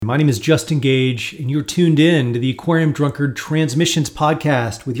My name is Justin Gage, and you're tuned in to the Aquarium Drunkard Transmissions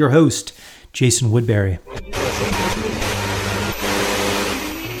podcast with your host, Jason Woodbury.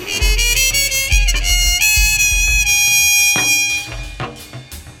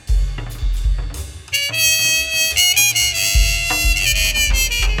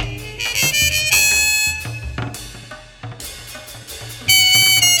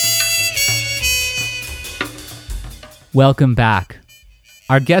 Welcome back.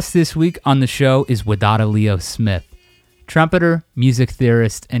 Our guest this week on the show is Wadada Leo Smith, trumpeter, music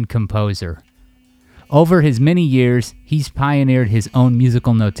theorist, and composer. Over his many years, he's pioneered his own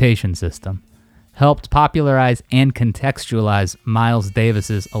musical notation system, helped popularize and contextualize Miles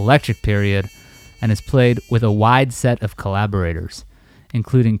Davis's Electric Period, and has played with a wide set of collaborators,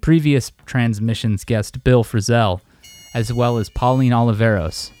 including previous Transmissions guest Bill Frisell, as well as Pauline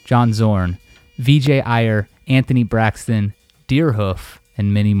Oliveros, John Zorn, Vijay Iyer, Anthony Braxton, Deerhoof,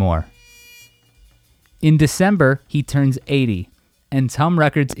 and many more. In December, he turns 80, and Tum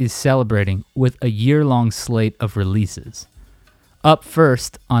Records is celebrating with a year-long slate of releases. Up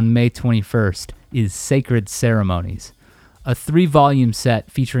first, on May 21st, is Sacred Ceremonies, a 3-volume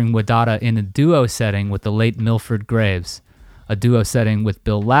set featuring Wadada in a duo setting with the late Milford Graves, a duo setting with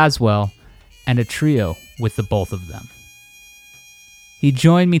Bill Laswell, and a trio with the both of them. He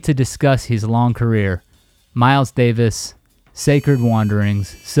joined me to discuss his long career, Miles Davis, Sacred Wanderings,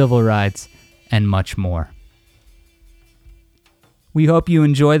 Civil Rights, and much more. We hope you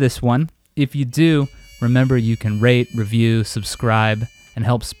enjoy this one. If you do, remember you can rate, review, subscribe, and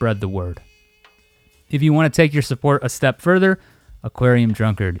help spread the word. If you want to take your support a step further, Aquarium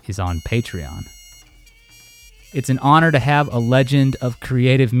Drunkard is on Patreon. It's an honor to have a legend of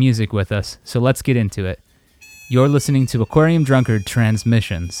creative music with us, so let's get into it. You're listening to Aquarium Drunkard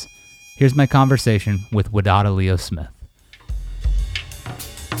Transmissions. Here's my conversation with Wadada Leo Smith.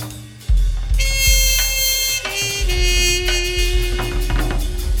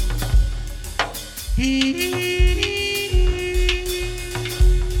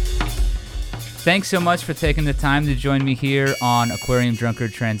 Thanks so much for taking the time to join me here on Aquarium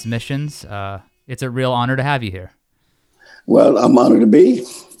Drunkard Transmissions. It's a real honor to have you here. Well, I'm honored to be.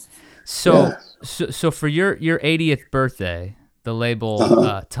 So for your 80th birthday, the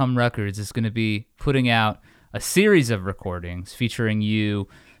label Tum Records is going to be putting out a series of recordings featuring you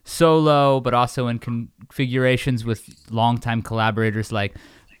solo, but also in configurations with longtime collaborators like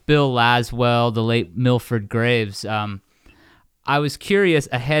Bill Laswell, the late Milford Graves. I was curious,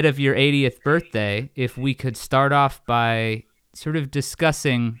 ahead of your 80th birthday, if we could start off by sort of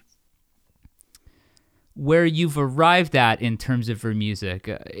discussing where you've arrived at in terms of your music.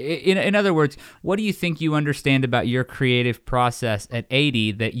 In other words, what do you think you understand about your creative process at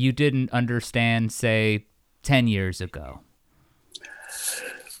 80 that you didn't understand, say, 10 years ago?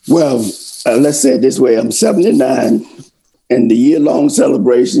 Well, let's say it this way. I'm 79, and the year-long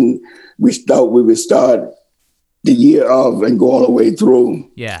celebration, we thought we would start the year of and go all the way through.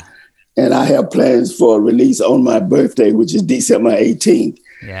 Yeah. And I have plans for a release on my birthday, which is December 18th.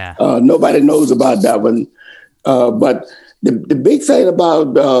 Yeah. Nobody knows about that one. But the big thing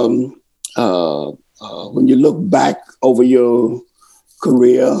about when you look back over your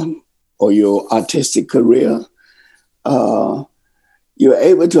career or your artistic career, you're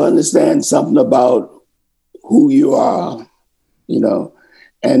able to understand something about who you are, you know.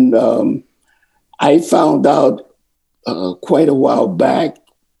 And I found out quite a while back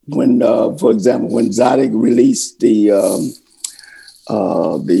when, for example, when Tzadik released the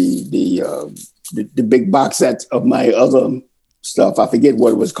big box set of my other stuff. I forget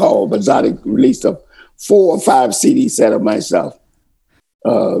what it was called, but Tzadik released a 4 or 5 CD set of my stuff.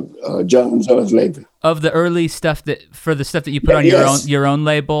 John Zorn's label. Of the early stuff that you put on your own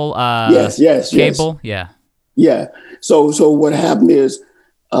label. Yes. Cable. Yeah. Yeah. So what happened is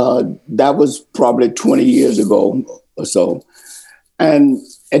that was probably 20 years ago or so, and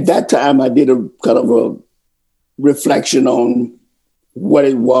at that time I did a kind of a reflection on what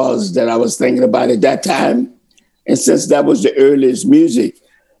it was that I was thinking about at that time. And since that was the earliest music,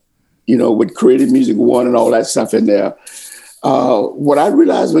 you know, with Creative Music One and all that stuff in there, what I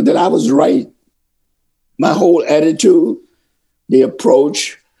realized was that I was right. My whole attitude, the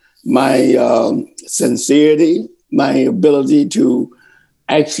approach, my sincerity, my ability to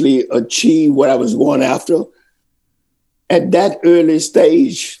actually achieve what I was going after at that early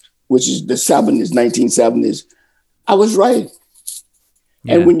stage, which is the 1970s, I was right.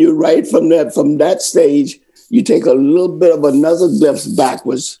 Yeah. And when you write from that stage, you take a little bit of another glimpse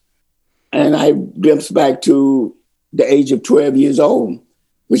backwards. And I glimpsed back to the age of 12 years old,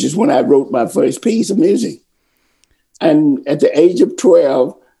 which is when I wrote my first piece of music. And at the age of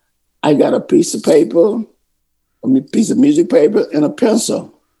 12, I got a piece of paper, a piece of music paper, and a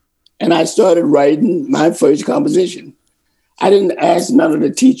pencil. And I started writing my first composition. I didn't ask none of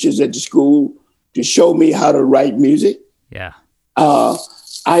the teachers at the school to show me how to write music. Yeah.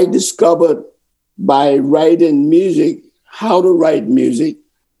 I discovered by writing music how to write music.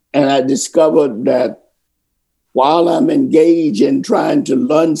 And I discovered that while I'm engaged in trying to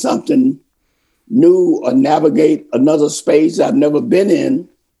learn something new or navigate another space I've never been in,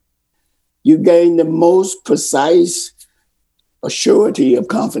 you gain the most precise assurity of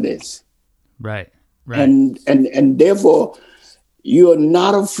confidence. Right. And therefore, you are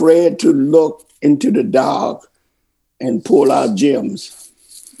not afraid to look into the dark and pull out gems,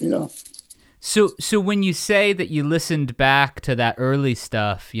 you know. So when you say that you listened back to that early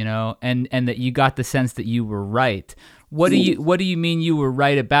stuff, you know, and that you got the sense that you were right, what do you mean you were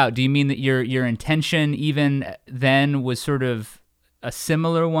right about? Do you mean that your intention even then was sort of a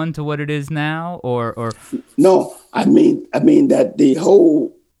similar one to what it is now, or No, I mean that the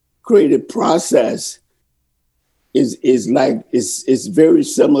whole creative process is very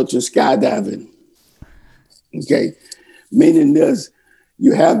similar to skydiving. Okay, meaning this,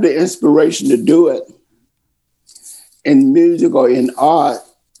 you have the inspiration to do it. In music or in art,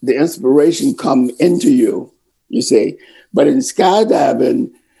 the inspiration come into you, you see. But in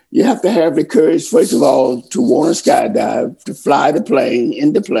skydiving, you have to have the courage, first of all, to want to skydive, to fly the plane,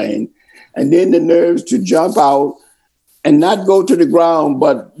 in the plane, and then the nerves to jump out and not go to the ground,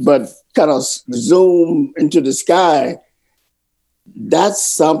 but kind of zoom into the sky. That's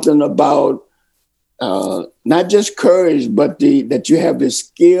something about not just courage, but that you have the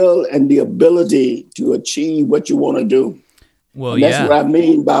skill and the ability to achieve what you want to do. Well, and that's what I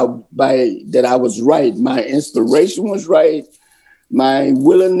mean by that I was right. My inspiration was right. My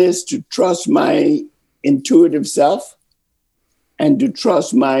willingness to trust my intuitive self and to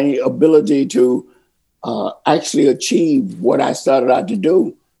trust my ability to actually achieve what I started out to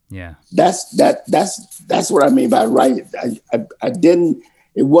do. Yeah, that's what I mean by right. I didn't.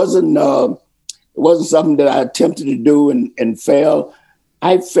 It wasn't something that I attempted to do and failed.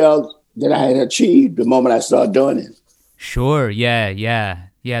 I felt that I had achieved the moment I started doing it. Sure. Yeah.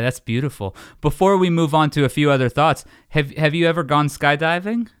 That's beautiful. Before we move on to a few other thoughts, have you ever gone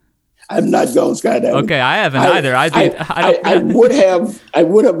skydiving? I've not gone skydiving. Okay, I haven't either. I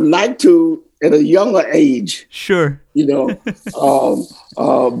would have liked to at a younger age. Sure. You know,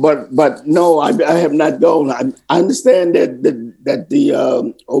 but no, I have not gone. I understand that the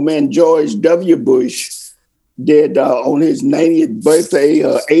old man George W. Bush did on his 90th birthday,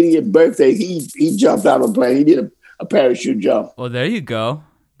 80th birthday. He jumped out of a plane. He did a parachute jump. Well, there you go.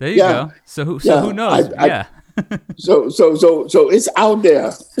 There you go. So who knows? So it's out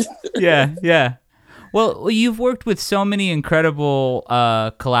there. Yeah. Well, you've worked with so many incredible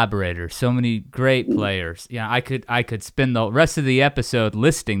collaborators, so many great players. Yeah, I could spend the rest of the episode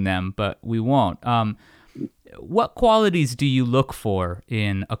listing them, but we won't. What qualities do you look for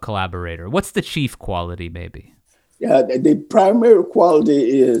in a collaborator? What's the chief quality, maybe? Yeah, the primary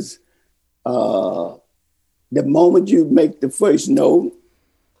quality is the moment you make the first note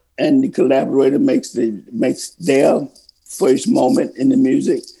and the collaborator makes their first moment in the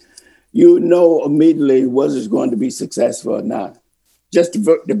music, you know immediately whether it's going to be successful or not. Just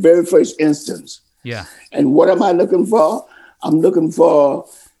the very first instance. Yeah. And what am I looking for? I'm looking for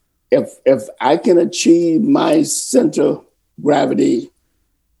if I can achieve my center gravity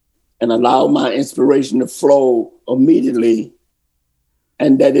and allow my inspiration to flow immediately,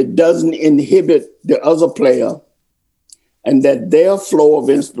 and that it doesn't inhibit the other player, and that their flow of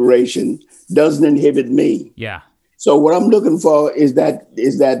inspiration doesn't inhibit me. Yeah. So what I'm looking for is that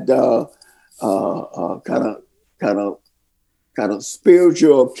kind of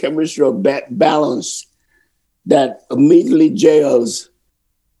spiritual chemistry balance that immediately gels.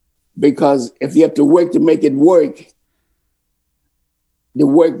 Because if you have to work to make it work, the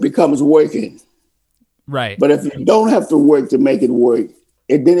work becomes working. Right. But if you don't have to work to make it work,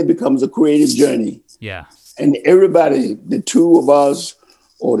 then it becomes a creative journey. Yeah. And everybody, the two of us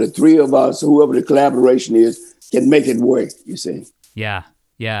or the three of us, whoever the collaboration is, can make it work, you see. Yeah.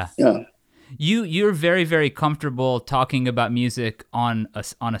 You're very, very comfortable talking about music on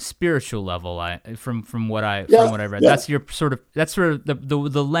a spiritual level. From what I read, that's your sort of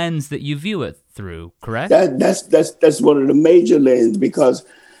the lens that you view it through. Correct? That's one of the major lenses, because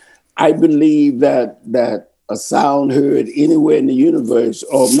I believe that a sound heard anywhere in the universe,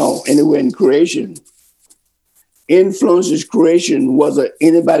 anywhere in creation, influences creation, whether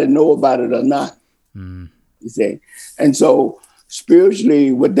anybody know about it or not. Mm. You see, and so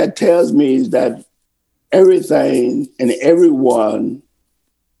spiritually, what that tells me is that everything and everyone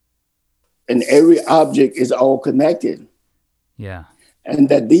and every object is all connected. Yeah. And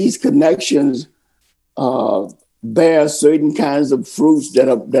that these connections bear certain kinds of fruits that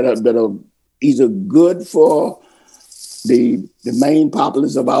are either good for the main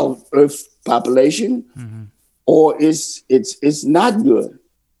populace of our Earth population, or it's not good,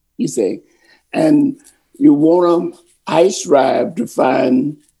 you say. And you want to ice drive to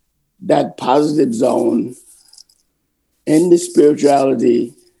find that positive zone in the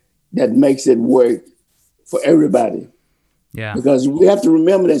spirituality that makes it work for everybody. Yeah. Because we have to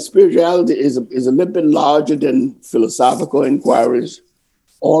remember that spirituality is a little bit larger than philosophical inquiries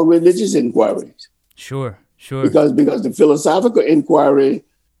or religious inquiries. Sure. Because the philosophical inquiry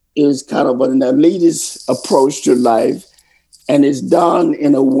is kind of an elitist approach to life, and it's done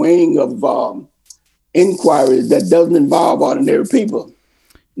in a wing of inquiry that doesn't involve ordinary people.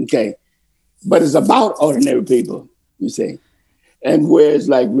 Okay, but it's about ordinary people, you see. And whereas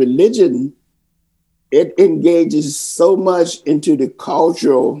like religion, it engages so much into the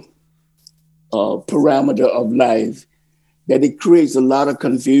cultural parameter of life that it creates a lot of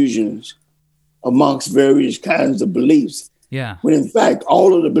confusions amongst various kinds of beliefs. Yeah. When in fact,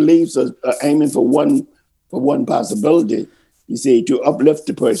 all of the beliefs are aiming for one possibility, you see, to uplift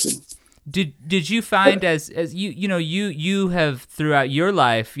the person. Did you find as you have throughout your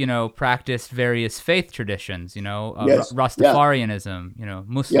life, practiced various faith traditions, Yes. Rastafarianism,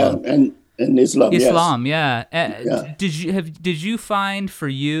 Muslim. Yeah, and Islam. Islam, yes. Yeah. Did you find for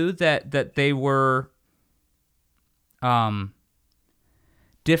you that they were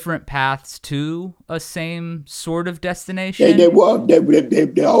different paths to a same sort of destination? They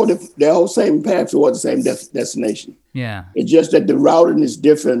all same path toward the same destination. Yeah. It's just that the routing is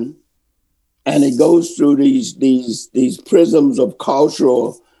different, and it goes through these prisms of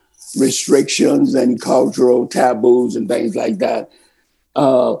cultural restrictions and cultural taboos and things like that,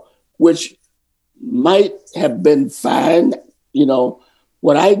 which might have been fine.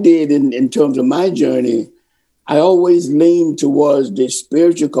 What I did in terms of my journey, I always leaned towards the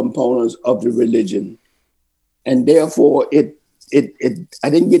spiritual components of the religion. And therefore I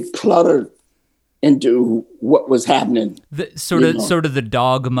didn't get cluttered into what was happening. Sort of the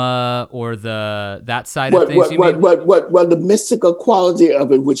dogma or that side of things. Well, the mystical quality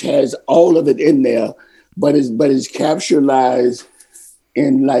of it, which has all of it in there, but is capitalized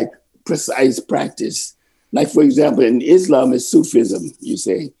in like precise practice. Like, for example, in Islam, it's Sufism, you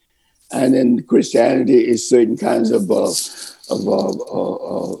say. And in Christianity, it's certain kinds of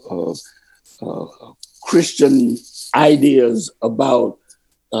Christian ideas about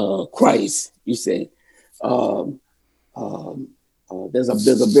Christ, you say. There's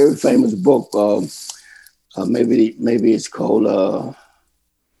a very famous book, maybe it's called,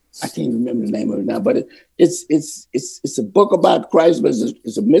 I can't remember the name of it now, but it's a book about Christ, but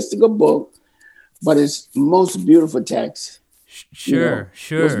it's a mystical book, but it's most beautiful text. Sure.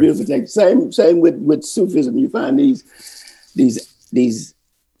 Most beautiful text. Same with Sufism. You find these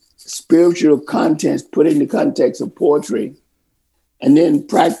spiritual contents put in the context of poetry, and then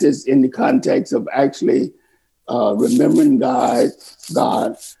practiced in the context of actually remembering God,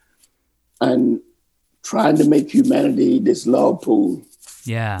 and trying to make humanity this love pool.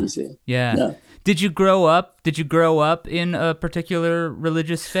 Yeah. You see? Yeah. Did you grow up in a particular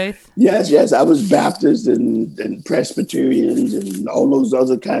religious faith? Yes. I was Baptist and Presbyterians and all those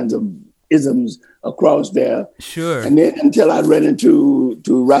other kinds of isms across there. Sure. And then until I ran into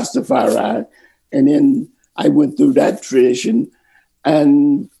Rastafari, and then I went through that tradition,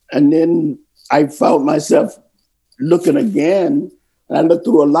 and then I found myself looking again. And I looked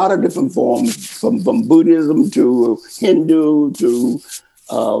through a lot of different forms, from Buddhism to Hindu to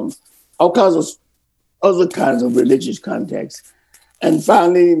all kinds of other kinds of religious contexts. And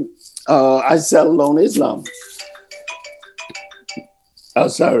finally, I settled on Islam. Oh,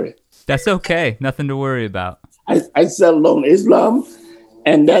 sorry. That's okay. Nothing to worry about. I settled on Islam,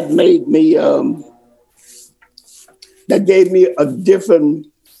 and that made me, that gave me a different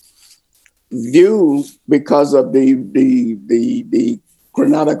view because of the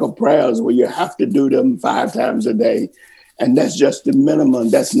canonical prayers, where you have to do them 5 times a day. And that's just the minimum.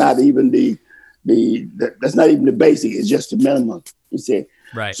 That's not even that's not even the basic. It's just the minimum, you see.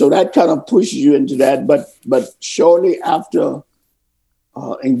 Right. So that kind of pushes you into that. But shortly after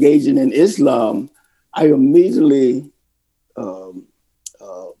engaging in Islam, I immediately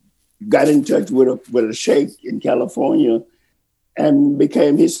got in touch with a sheikh in California and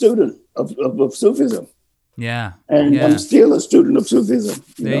became his student of Sufism. Yeah. And I'm still a student of Sufism.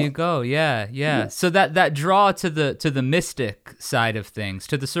 You go. Yeah. So that draw to the mystic side of things,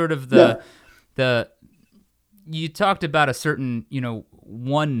 to the sort of the you talked about a certain,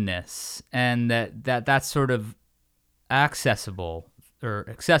 oneness, and that's sort of accessible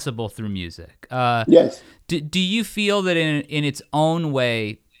through music. Yes. Do you feel that in its own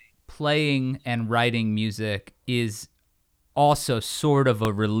way, playing and writing music is also sort of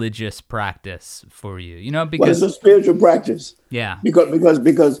a religious practice for you? You know, because it's a spiritual practice. Yeah.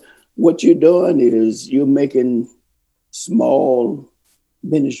 Because what you're doing is you're making small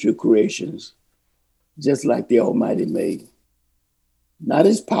ministry creations, just like the Almighty made. Not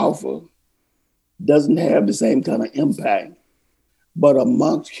as powerful, doesn't have the same kind of impact, but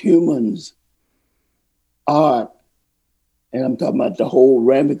amongst humans, art, and I'm talking about the whole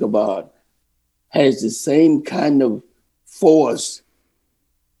range of art, has the same kind of force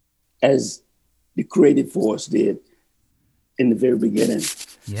as the creative force did in the very beginning.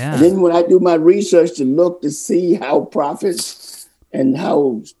 Yeah. And then when I do my research to look to see how prophets and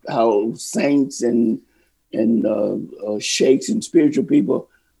how saints and sheikhs and spiritual people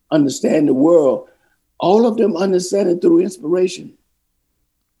understand the world, all of them understand it through inspiration.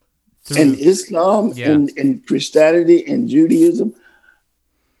 And Islam and Christianity and Judaism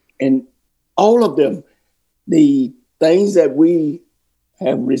and all of them, the things that we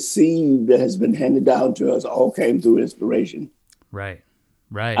have received that has been handed down to us all came through inspiration. Right.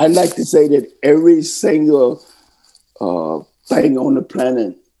 I'd like to say that every single thing on the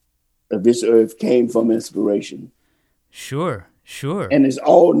planet of this earth came from inspiration. Sure. And it's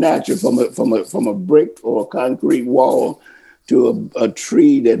all natural, from a brick or a concrete wall to a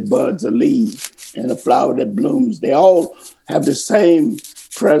tree that buds a leaf and a flower that blooms. They all have the same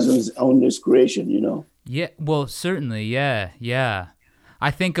presence on this creation, you know? Yeah, well, certainly, yeah.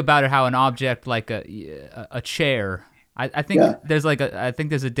 I think about it how an object like a chair. I think there's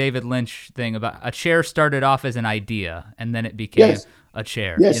there's a David Lynch thing about a chair started off as an idea and then it became a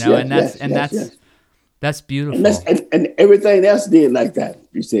chair. That's beautiful. And everything else did like that,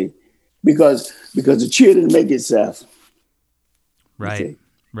 you see, because the chair didn't make itself. Right.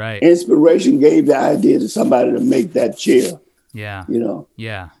 Inspiration gave the idea to somebody to make that chair. Yeah. You know.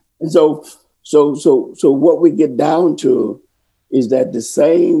 Yeah. And so what we get down to is that the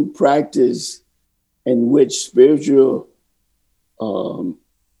same practice in which spiritual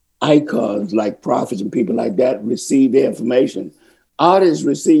icons like prophets and people like that receive their information, artists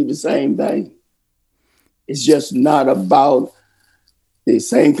receive the same thing. It's just not about the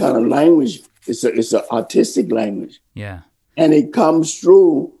same kind of language. It's an artistic language. Yeah. And it comes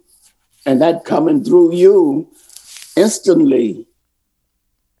through, and that coming through you instantly,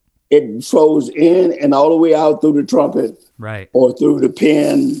 it flows in and all the way out through the trumpet, right, or through the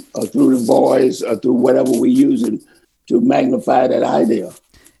pen, or through the voice, or through whatever we're using to magnify that idea.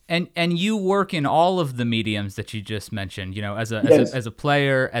 And you work in all of the mediums that you just mentioned, you know, as a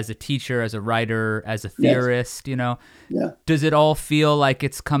player, as a teacher, as a writer, as a theorist, you know. Yeah. Does it all feel like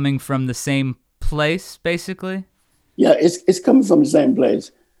it's coming from the same place, basically? Yeah, it's coming from the same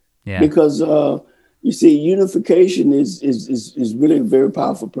place. Yeah. Because you see, unification is really a very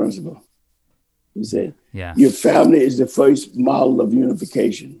powerful principle. You see, your family is the first model of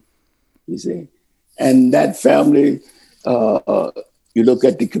unification. You see, and that family, you look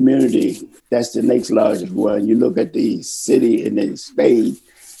at the community, that's the next largest one. You look at the city and the state,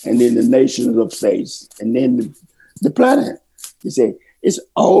 and then the nations of states, and then the planet. You see, it's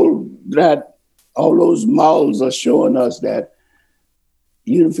all that. All those models are showing us that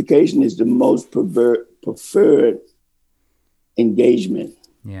unification is the most preferred engagement.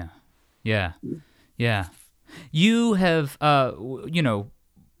 Yeah. You have, you know,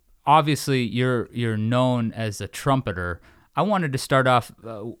 obviously you're known as a trumpeter. I wanted to start off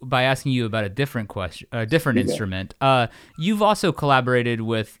by asking you about a different instrument. You've also collaborated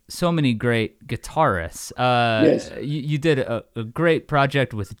with so many great guitarists. You did a great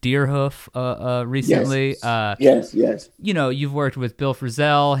project with Deerhoof recently. Yes. You know, you've worked with Bill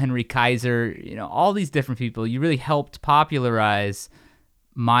Frisell, Henry Kaiser, you know, all these different people. You really helped popularize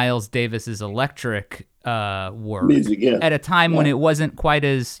Miles Davis's electric work music, at a time when it wasn't quite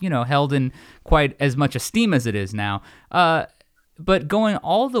as, you know, held in quite as much esteem as it is now. But going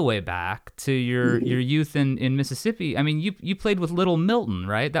all the way back to your youth in Mississippi, I mean, you played with Little Milton,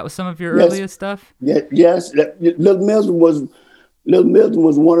 right? That was some of your earliest stuff? Yes. Little Milton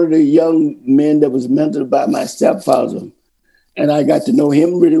was one of the young men that was mentored by my stepfather. And I got to know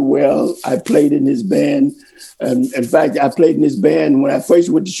him really well. I played in his band. And in fact, I played in his band when I first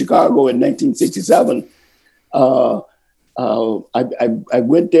went to Chicago in 1967. I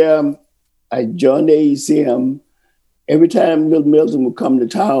went there. I joined the AECM. Every time Little Milton would come to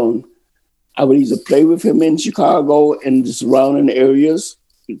town, I would either play with him in Chicago and the surrounding areas,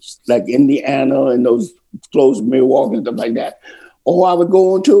 like Indiana and those close Milwaukee and stuff like that. or I would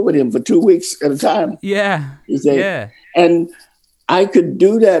go on tour with him for 2 weeks at a time. Yeah. You see? Yeah. And I could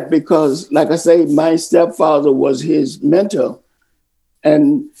do that because, like I say, my stepfather was his mentor,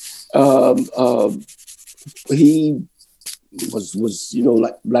 and he was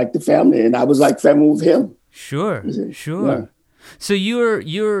like the family, and I was like family with him. Sure. Yeah. So you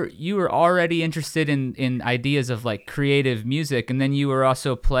were already interested in ideas of like creative music, and then you were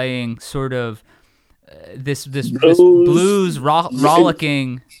also playing sort of this blues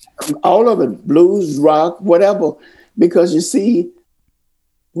rollicking. All of it, blues, rock, whatever. Because you see,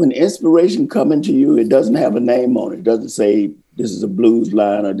 when inspiration comes to you, it doesn't have a name on it. It doesn't say this is a blues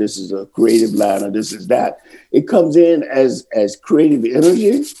line or this is a creative line or this is that. It comes in as creative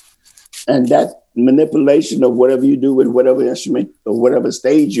energy, and that manipulation of whatever you do with whatever instrument or whatever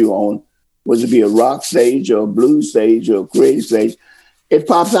stage you're on, whether it be a rock stage or a blues stage or a creative stage, it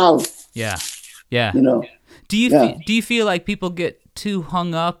pops out. Yeah. Yeah. You know. Do you feel like people get too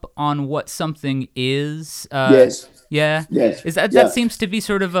hung up on what something is? Yes. Yeah. Yes. Is that seems to be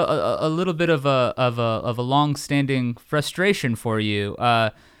sort of a little bit of a long-standing frustration for you?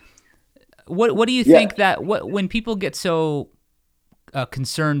 What do you think that when people get so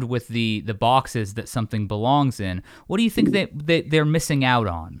concerned with the boxes that something belongs in, what do you think they're missing out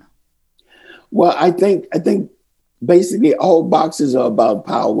on? Well, I think basically all boxes are about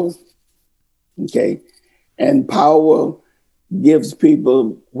power. Okay. And power gives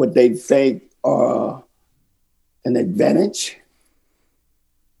people what they think are an advantage.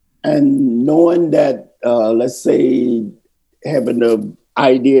 And knowing that, let's say, having the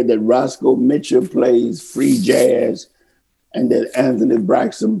idea that Roscoe Mitchell plays free jazz and that Anthony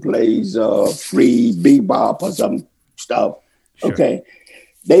Braxton plays free bebop or some stuff, Sure. Okay,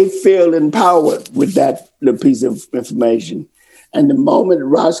 they feel empowered with that little piece of information. And the moment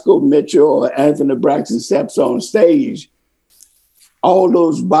Roscoe Mitchell or Anthony Braxton steps on stage, all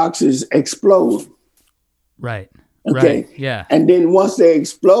those boxes explode. Right. Okay. Right. Yeah. And then once they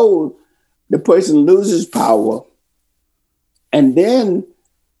explode, the person loses power. And then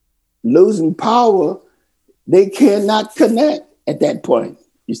losing power, they cannot connect at that point,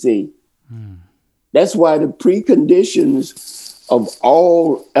 you see. That's why the preconditions of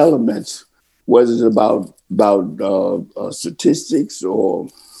all elements, whether it's about statistics or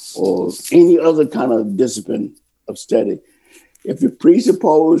any other kind of discipline of study, if you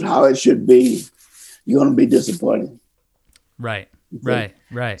presuppose how it should be, you're going to be disappointed. Right. Okay?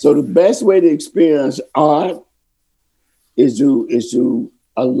 Right. So the best way to experience art is to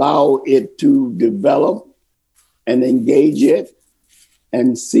allow it to develop and engage it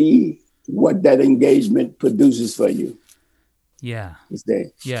and see what that engagement produces for you. Yeah.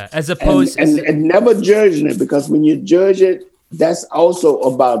 Yeah. As opposed and never judging it, because when you judge it, that's also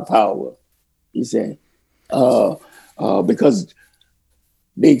about power. You say, because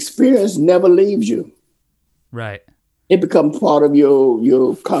the experience never leaves you. Right. It becomes part of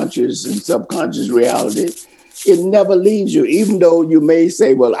your conscious and subconscious reality. It never leaves you, even though you may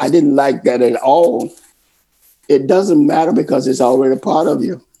say, "Well, I didn't like that at all." It doesn't matter because it's already part of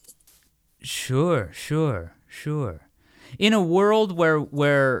you. Sure. In a world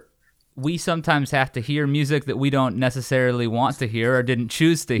where we sometimes have to hear music that we don't necessarily want to hear or didn't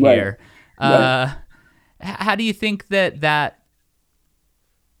choose to hear, Right. How do you think that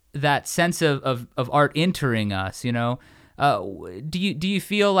sense of art entering us, do you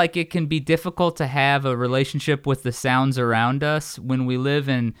feel like it can be difficult to have a relationship with the sounds around us when we live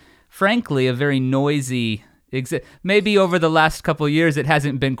in, frankly, a very noisy maybe over the last couple of years, it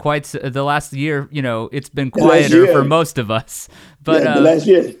hasn't been quite the last year. It's been quieter for most of us. But the last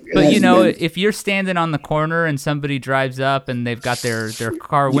year. But if you're standing on the corner and somebody drives up and they've got their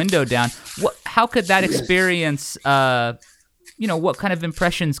car window down, how could that experience? What kind of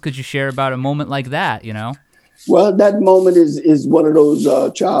impressions could you share about a moment like that? Well, that moment is one of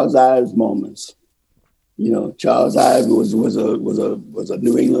those Charles Ives moments. Charles Ives was a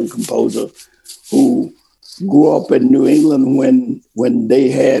New England composer who grew up in New England when they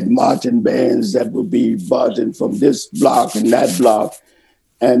had marching bands that would be marching from this block and that block,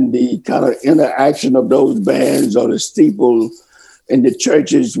 and the kind of interaction of those bands or the steeple in the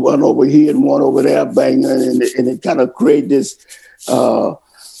churches, one over here and one over there banging, and it kind of create this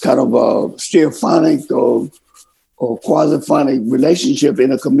kind of a stereophonic or quasi-phonic relationship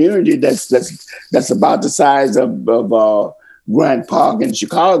in a community that's about the size of Grant Park in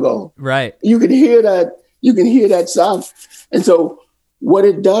Chicago. Right. You can hear that. You can hear that sound. And so what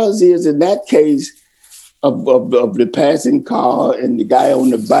it does is, in that case of the passing car and the guy on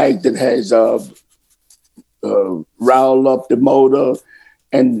the bike that has riled up the motor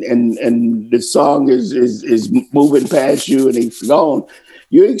and the song is moving past you and it's gone.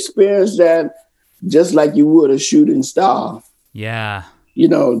 You experience that just like you would a shooting star. Yeah. You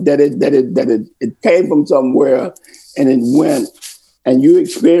know, that it came from somewhere and it went and you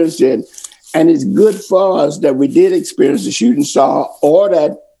experienced it. And it's good for us that we did experience the shooting star or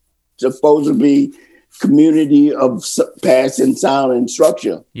that supposedly community of passing sound and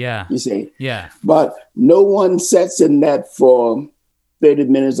structure. Yeah. You see? Yeah. But no one sits in that for 30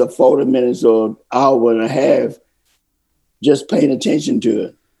 minutes or 40 minutes or hour and a half just paying attention to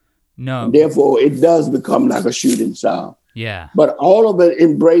it. No. And therefore, it does become like a shooting star. Yeah. But all of it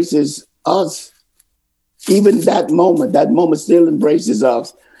embraces us. Even that moment still embraces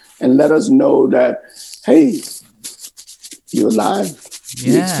us and let us know that, hey, you're alive.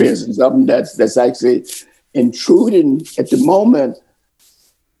 Yeah. You're experiencing something that's actually intruding at the moment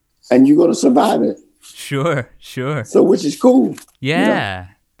and you're going to survive it. Sure. So, which is cool. Yeah. You know?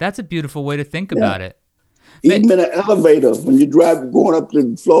 That's a beautiful way to think about it. Even in an elevator, when you going up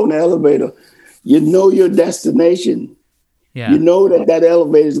the floor in the elevator, you know your destination. Yeah. You know that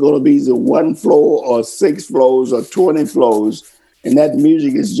elevator is going to be either 1 floor or 6 floors or 20 floors. And that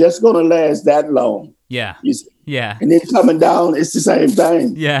music is just going to last that long. Yeah. You see? Yeah. And then coming down, it's the same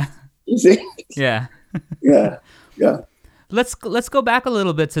thing. Yeah. You see? Yeah. Yeah. Let's go back a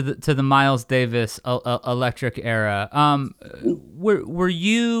little bit to the Miles Davis electric era. Were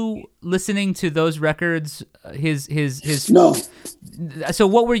you listening to those records? His No. So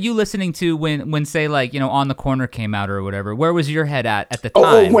what were you listening to when say like On the Corner came out or whatever? Where was your head at the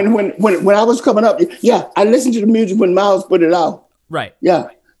time? When I was coming up, I listened to the music when Miles put it out. Right. Yeah,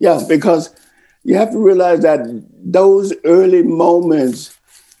 because you have to realize that those early moments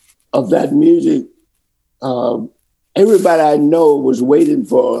of that music. Everybody I know was waiting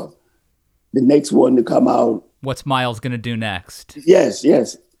for the next one to come out. What's Miles going to do next? Yes.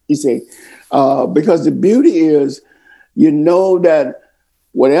 You see, because the beauty is, that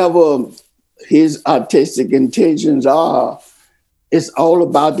whatever his artistic intentions are, it's all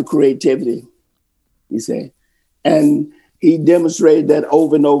about the creativity, you see. And he demonstrated that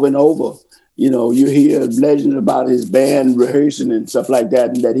over and over and over. You hear legends about his band rehearsing and stuff like that,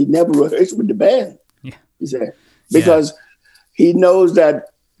 and that he never rehearsed with the band. Yeah. You see. Because he knows that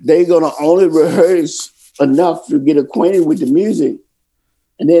they're going to only rehearse enough to get acquainted with the music.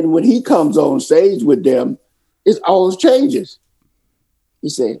 And then when he comes on stage with them, it always changes, you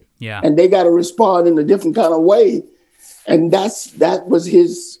see. Yeah. And they got to respond in a different kind of way. And that was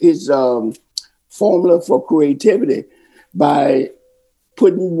his formula for creativity, by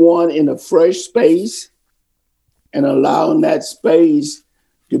putting one in a fresh space and allowing that space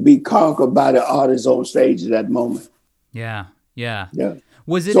to be conquered by the artist on stage at that moment. Yeah.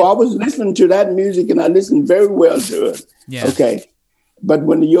 Was it? So I was listening to that music, and I listened very well to it. Yeah. Okay. But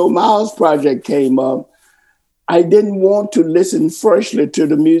when the Yo Miles project came up, I didn't want to listen freshly to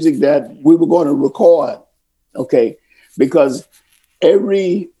the music that we were going to record. Okay, because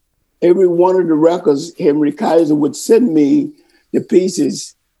every one of the records, Henry Kaiser would send me the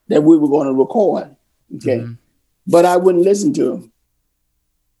pieces that we were going to record. Okay, mm-hmm. But I wouldn't listen to him.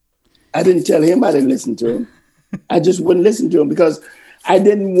 I didn't tell him I didn't listen to him. I just wouldn't listen to him because I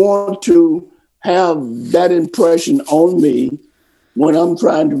didn't want to have that impression on me when I'm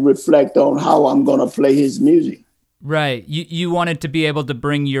trying to reflect on how I'm going to play his music. Right. You wanted to be able to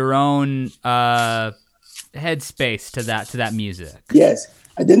bring your own headspace to that music. Yes.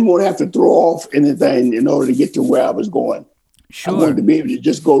 I didn't want to have to throw off anything in order to get to where I was going. Sure. I wanted to be able to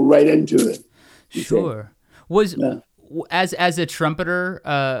just go right into it. Sure. As a trumpeter,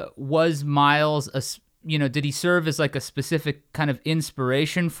 was Miles did he serve as like a specific kind of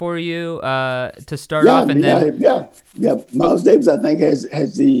inspiration for you to start off? And then Miles Davis, I think, has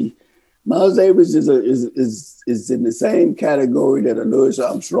the Miles Davis is in the same category that a Louis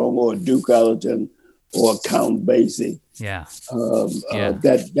Armstrong or a Duke Ellington or a Count Basie. Yeah.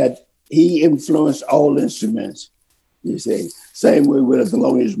 That he influenced all instruments. You see, same way with a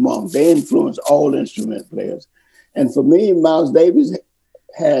Thelonious Monk. They influence all instrument players. And for me, Miles Davis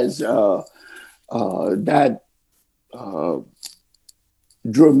has that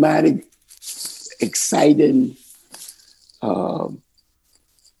dramatic, exciting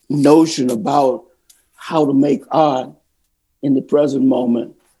notion about how to make art in the present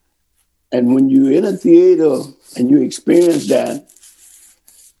moment. And when you're in a theater and you experience that,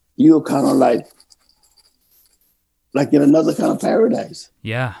 you're kind of like in another kind of paradise.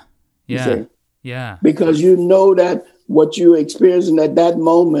 Yeah. Because you know that what you're experiencing at that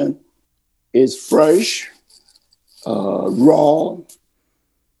moment is fresh, raw,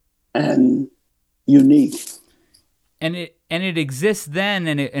 and unique. And and it exists then,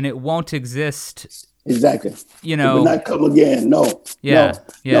 and it won't exist. Exactly. You It know. will not come again. No. Yeah. No.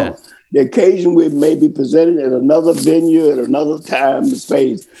 Yeah. No. The occasion we may be presented at another venue at another time and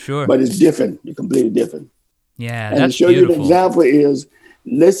space, Sure. but it's different. It's completely different. Yeah, And to that's show beautiful. you an example is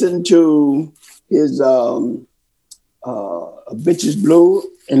listen to his Bitches Blue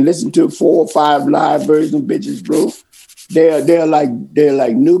and listen to 4 or 5 live versions of Bitches Blue. They're like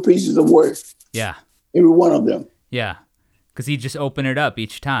new pieces of work. Yeah. Every one of them. Yeah. Because he just opened it up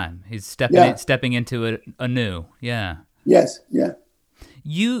each time. He's stepping into it anew. Yeah. Yes. Yeah.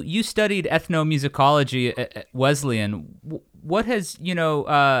 You studied ethnomusicology at Wesleyan. What has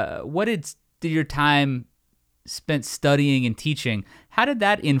what did your time spent studying and teaching? How did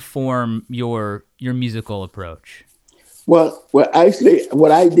that inform your musical approach? Well, actually,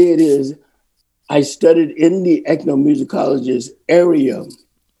 what I did is I studied in the ethnomusicologist area,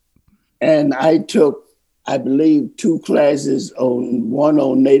 and I took, I believe, 2 classes one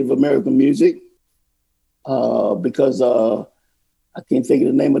on Native American music, because I can't think of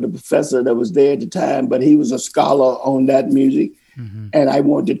the name of the professor that was there at the time, but he was a scholar on that music. Mm-hmm. And I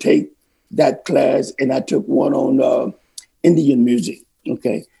wanted to take that class, and I took one on Indian music.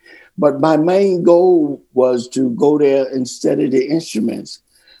 Okay. But my main goal was to go there and study the instruments.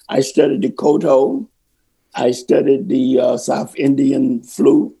 I studied the koto, I studied the South Indian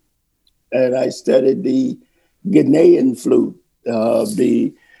flute, and I studied the Ghanaian flute.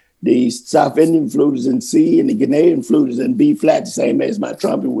 The South Indian flute is in C, and the Ghanaian flute is in B flat, the same as my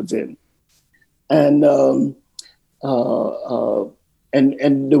trumpet was in. And the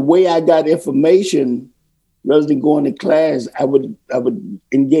way I got information, rather than going to class, I would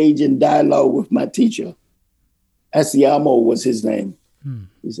engage in dialogue with my teacher. Asiamo was his name.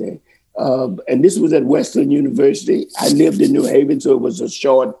 You say, and this was at Western University. I lived in New Haven, so it was a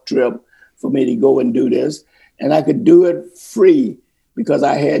short trip for me to go and do this, and I could do it free because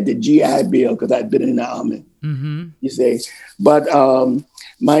I had the GI Bill because I'd been in the Army. Mm-hmm. You say, but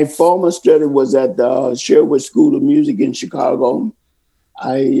my former study was at the Sherwood School of Music in Chicago.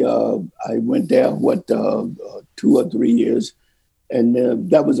 I went there 2 or 3 years, and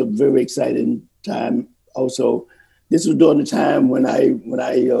that was a very exciting time. Also, this was during the time when I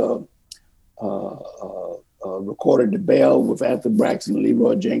recorded The Bell with Anthony Braxton,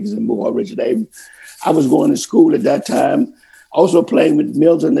 Leroy Jenkins, and Muhar Richard Davis. I was going to school at that time, also playing with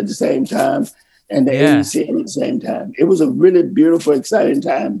Milton at the same time, and the AEC at the same time. It was a really beautiful, exciting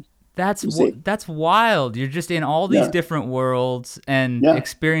time. That's wild. You're just in all these different worlds and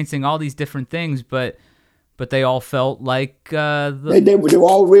experiencing all these different things, but they all felt like they were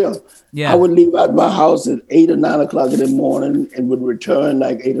all real. Yeah. I would leave out my house at 8 or 9 o'clock in the morning and would return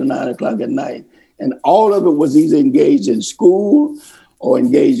like 8 or 9 o'clock at night. And all of it was either engaged in school or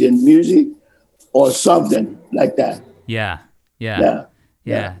engaged in music or something like that. Yeah,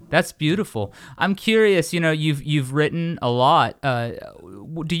 that's beautiful. I'm curious, you've written a lot.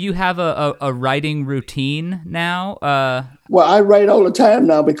 Do you have a writing routine now? Well, I write all the time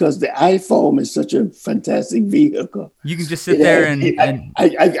now because the iPhone is such a fantastic vehicle. You can just sit there and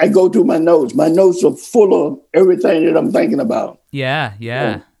I go through my notes. My notes are full of everything that I'm thinking about.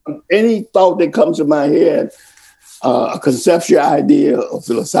 Yeah. Any thought that comes to my head, a conceptual idea, or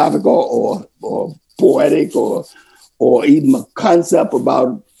philosophical, or poetic, or even a concept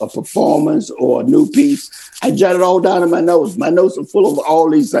about a performance or a new piece, I jot it all down in my notes. My notes are full of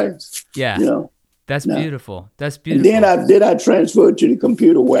all these things. Yeah. That's beautiful. That's beautiful. And then I transfer it to the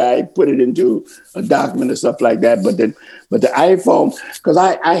computer where I put it into a document or stuff like that. But the iPhone, because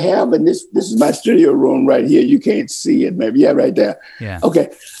I have, and this is my studio room right here. You can't see it, maybe. Yeah, right there. Yeah. Okay.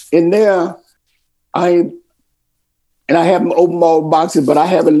 In there, I have open all boxes, but I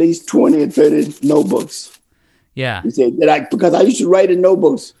have at least 20 or 30 notebooks. Yeah. You say because I used to write in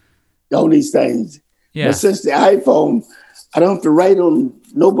notebooks on these things. Yeah. But since the iPhone, I don't have to write on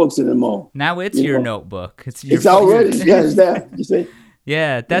notebooks anymore. Now it's your notebook. It's already it's there. You see.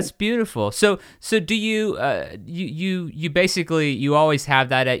 Yeah, that's beautiful. So do you you basically you always have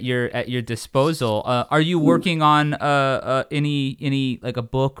that at your disposal? Are you working on any like a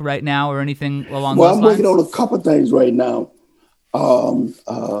book right now or anything along those lines? Well, I'm working on a couple of things right now.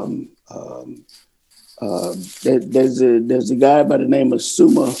 There's a guy by the name of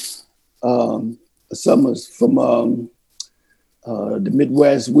Suma Summers from the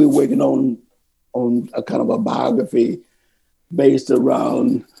Midwest. We're working on a kind of a biography based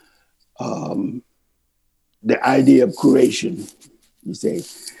around the idea of creation, you say.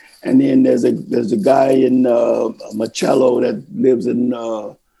 And then there's a guy in Marcello that lives in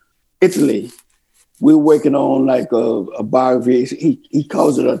Italy. We're working on like a biography. He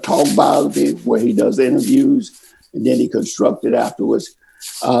calls it a talk biography where he does interviews and then he constructed afterwards.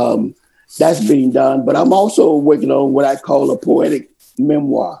 That's being done. But I'm also working on what I call a poetic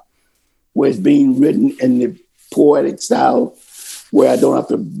memoir, where it's being written in the poetic style, where I don't have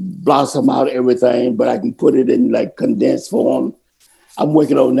to blossom out everything, but I can put it in like condensed form. I'm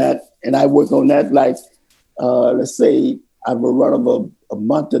working on that. And I work on that like, let's say I have a run of a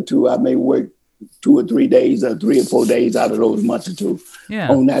month or two. I may work 2 or 3 days or 3 or 4 days out of those months or two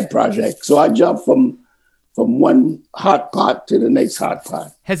on that project. So I jump from one hot pot to the next hot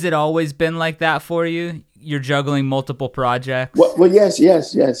pot. Has it always been like that for you? You're juggling multiple projects? Well,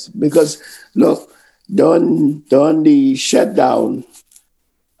 yes. Because look, during the shutdown,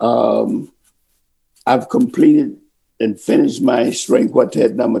 I've completed and finished my string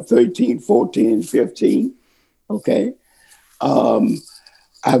quartet number 13, 14, and 15. Okay.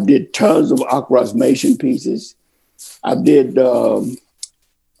 I've did tons of approximation pieces. I did,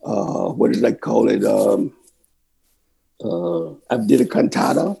 what did I call it? I did a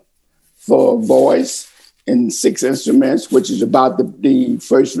cantata for voice and 6 instruments, which is about the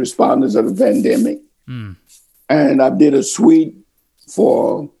first responders of the pandemic. And I did a suite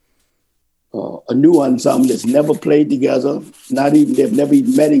for a new ensemble that's never played together. They've never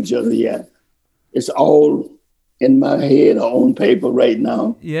even met each other yet. It's all in my head or on paper right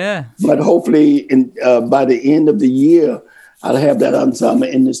now. Yeah. But hopefully by the end of the year, I'll have that ensemble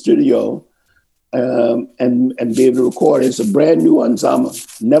in the studio and be able to record it. It's a brand new ensemble,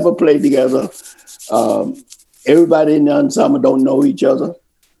 never played together. Everybody in the ensemble don't know each other.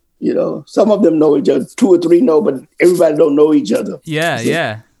 You know, some of them know each other, 2 or 3 know, but everybody don't know each other.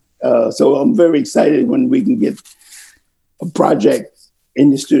 Yeah. So I'm very excited when we can get a project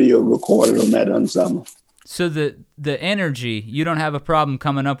in the studio recorded on that ensemble. So the energy, you don't have a problem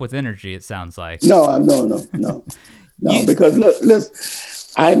coming up with energy, it sounds like. No, because look,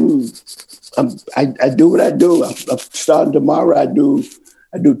 I do what I do. I'm starting tomorrow. I do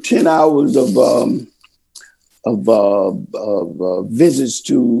 10 hours of visits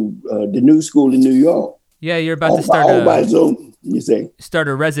to the New School in New York. Yeah, you're about to start all by Zoom. You say start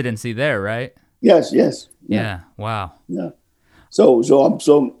a residency there, right? Yes. Yeah. Wow. Yeah. So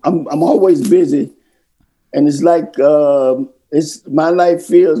I'm always busy, and it's like my life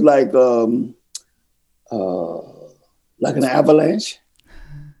feels like an avalanche.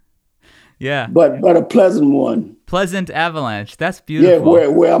 Yeah. But a pleasant one. Pleasant avalanche. That's beautiful. Yeah,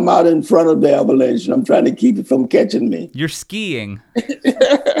 where I'm out in front of the avalanche and I'm trying to keep it from catching me. You're skiing.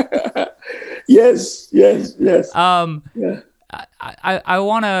 Yes. Yeah. I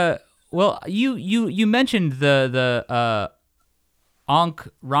want to. Well, you mentioned the Ankh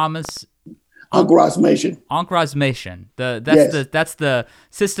Rosmation. That's the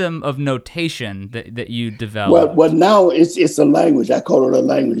system of notation that you developed. Well, now it's a language. I call it a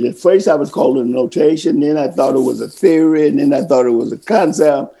language. At first, I was calling it a notation. Then I thought it was a theory, and then I thought it was a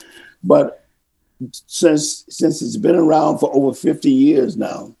concept. But since it's been around for over 50 years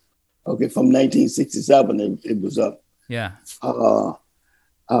now, okay, from 1967, it was up. Yeah.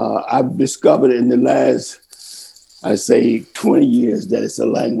 I've discovered in the last, I say, 20 years that it's a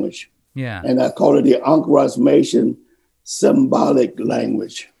language. Yeah. And I call it the Ankh Rosmation symbolic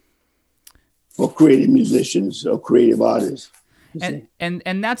language for creative musicians or creative artists.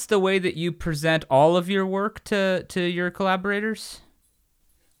 And that's the way that you present all of your work to your collaborators?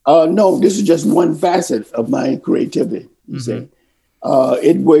 No, this is just one facet of my creativity, you see.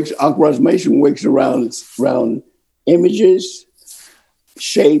 It works, Ankh Rosmation works around images,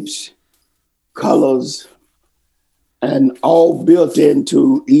 shapes, colors, and all built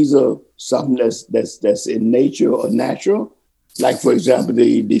into either something that's in nature or natural. Like, for example,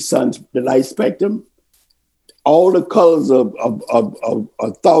 the sun's, the light spectrum. All the colors are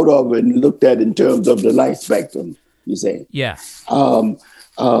thought of and looked at in terms of the light spectrum, you say. Yeah.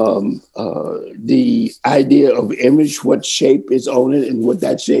 The idea of image, what shape is on it and what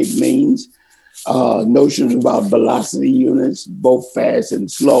that shape means. Notions about velocity units, both fast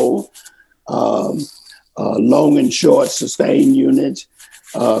and slow. Long and short sustained units,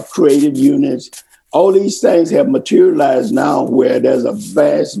 creative units. All these things have materialized now where there's a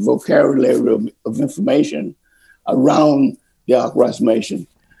vast vocabulary of information around the Ankh Rosmation.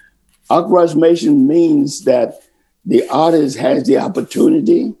 Ankh Rosmation means that the artist has the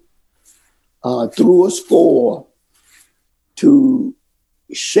opportunity through a score to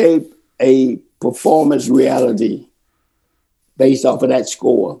shape a performance reality based off of that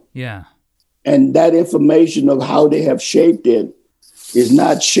score. Yeah. And that information of how they have shaped it is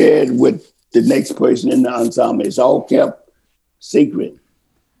not shared with the next person in the ensemble. It's all kept secret.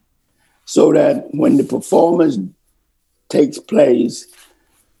 So that when the performance takes place,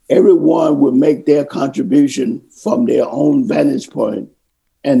 everyone would make their contribution from their own vantage point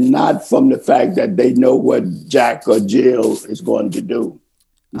and not from the fact that they know what Jack or Jill is going to do.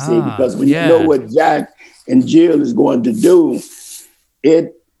 You see, because when you know what Jack and Jill is going to do,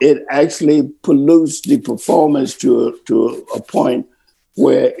 it actually pollutes the performance to a point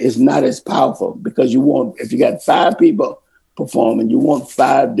where it's not as powerful, because if you got 5 people performing, you want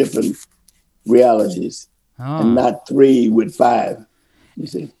 5 different realities and not 3 with 5, you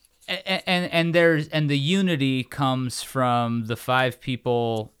see. And the unity comes from the 5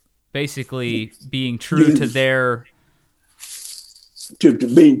 people basically being true to their to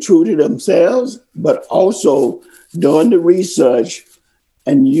being true to themselves, but also doing the research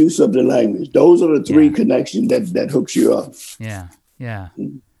and use of the language. Those are the 3 connections that hooks you up. Yeah. Yeah.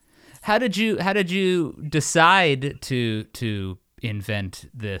 How did you decide to invent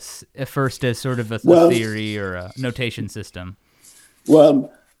this at first as sort of a theory or a notation system?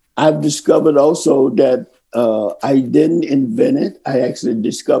 Well, I've discovered also that I didn't invent it. I actually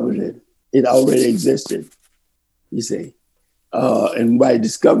discovered it. It already existed, you see. And by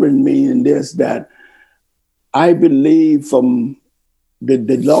discovering meaning this, that I believe from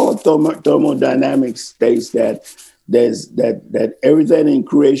the law of thermodynamics states that that everything in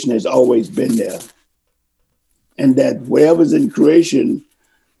creation has always been there. And that whatever's in creation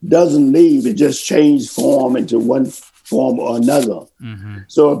doesn't leave, it just changes form into one form or another. Mm-hmm.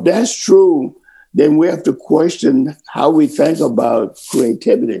 So if that's true, then we have to question how we think about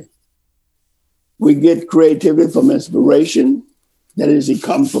creativity. We get creativity from inspiration. That is, it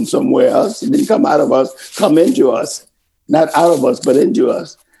comes from somewhere else. It didn't come out of us, come into us. Not out of us, but into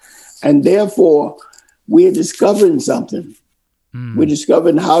us. And therefore, we're discovering something. We're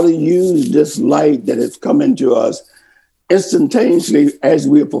discovering how to use this light that has come into us instantaneously as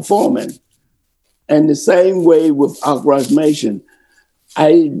we're performing. And the same way with approximation,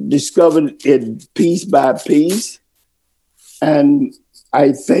 I discovered it piece by piece. And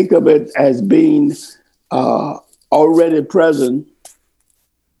I think of it as being already present.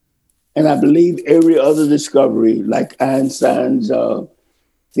 And I believe every other discovery, like Einstein's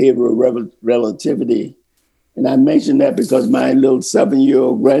theory of relativity. And I mention that because my little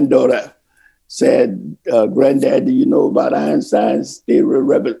 7-year-old granddaughter said, Granddad, do you know about Einstein's theory of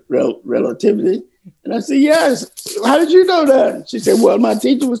relativity? And I said, yes. How did you know that? She said, well, my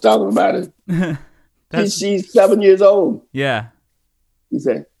teacher was talking about it. She's 7 years old. Yeah. You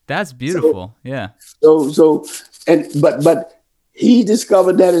say. That's beautiful. Yeah. But he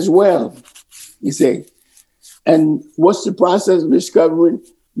discovered that as well, you see. And what's the process of discovering?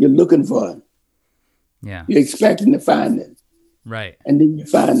 You're looking for it. Yeah. You're expecting to find it. Right. And then you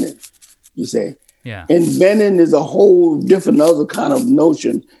find it, you say. Yeah. Inventing is a whole different other kind of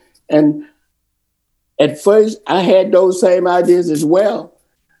notion. And at first, I had those same ideas as well.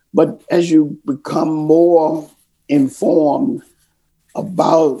 But as you become more informed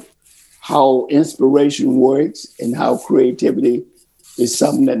about how inspiration works and how creativity is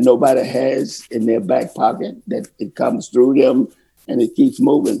something that nobody has in their back pocket, that it comes through them and it keeps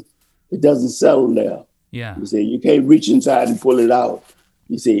moving. It doesn't settle there. Yeah. You see, you can't reach inside and pull it out.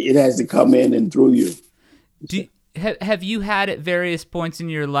 You see, it has to come in and through you. Have you had at various points in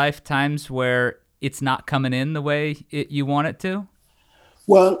your life times where it's not coming in the way you want it to?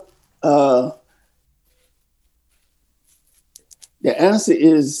 Well, the answer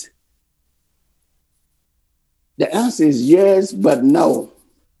is yes, but no.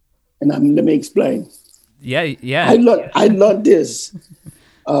 And let me explain. Yeah. I learned this.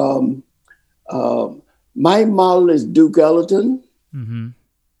 My model is Duke Ellington, mm-hmm.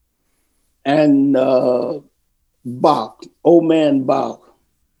 and Bach, old man Bach,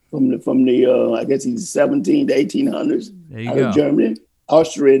 from the I guess he's 17 to 1800s out of Germany,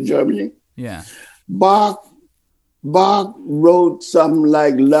 Austria, Germany. Yeah. Bach wrote something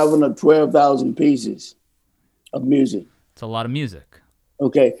like 11 or 12,000 pieces of music. It's a lot of music.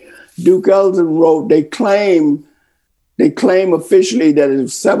 Okay. Duke Ellington wrote, they claim officially that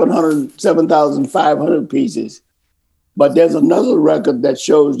it's 7,500 pieces, but there's another record that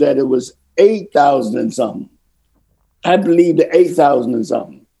shows that it was 8,000 and something. I believe the 8,000 and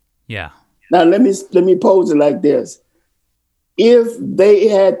something. Yeah. Now let me pose it like this: if they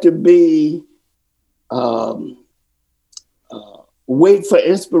had to be wait for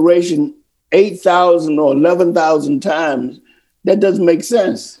inspiration 8,000 or 11,000 times, that doesn't make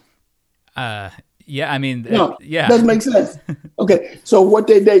sense. Yeah, I mean, yeah, doesn't make sense. Okay, so what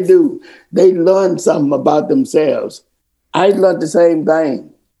did they do? They learned something about themselves. I learned the same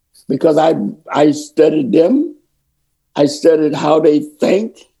thing because I studied them. I studied how they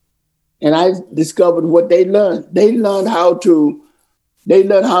think, and I discovered what they learned. They learned how to They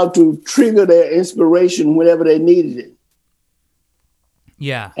learned how to trigger their inspiration whenever they needed it.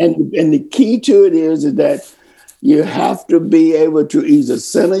 Yeah. And the key to it is that you have to be able to either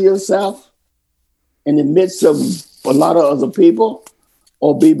center yourself in the midst of a lot of other people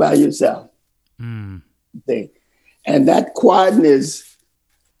or be by yourself. See? And that quietness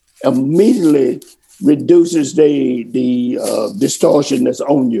immediately reduces the distortion that's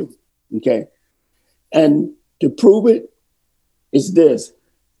on you. Okay. And to prove it is this.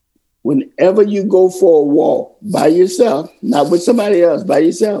 Whenever you go for a walk by yourself, not with somebody else, by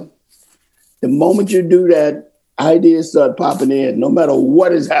yourself, the moment you do that, ideas start popping in, no matter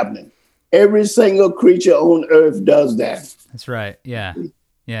what is happening. Every single creature on earth does that. That's right. Yeah.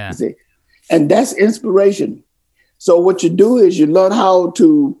 Yeah. See? And that's inspiration. So what you do is you learn how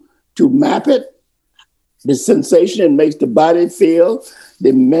to map it, the sensation it makes the body feel,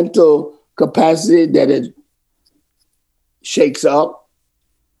 the mental capacity that it shakes up,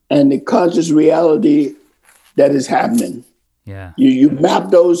 and the conscious reality that is happening. Yeah. You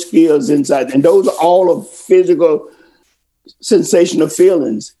map those skills inside, and those are all of physical sensational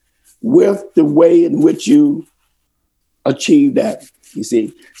feelings with the way in which you achieve that, you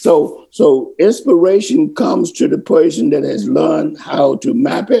see. So inspiration comes to the person that has learned how to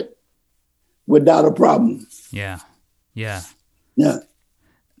map it without a problem. Yeah. Yeah. Yeah.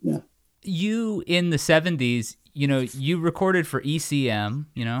 Yeah. You, in the 70s, you recorded for ECM,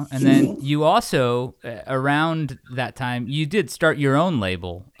 and then you also, around that time, you did start your own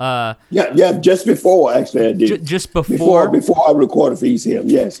label. Yeah, just before, actually, I did. Just before? Before I recorded for ECM,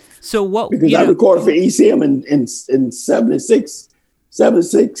 yes. So what? Because I recorded for ECM in 76,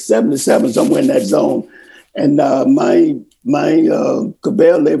 77, somewhere in that zone. And my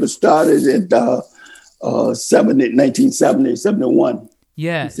Cabell label started at 1970, 71.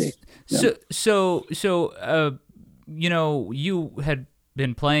 Yeah. So, you had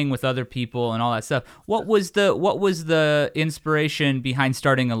been playing with other people and all that stuff. What was the inspiration behind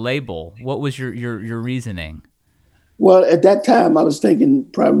starting a label? What was your reasoning? Well, at that time, I was thinking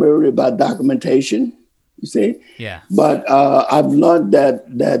primarily about documentation. You see. Yeah. But I've learned that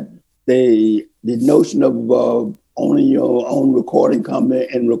the notion of owning your own recording company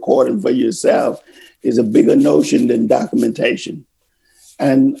and recording for yourself is a bigger notion than documentation.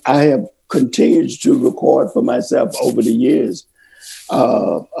 And I have continued to record for myself over the years.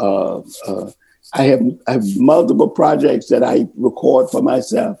 I have multiple projects that I record for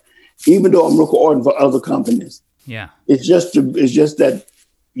myself, even though I'm recording for other companies. Yeah, it's just that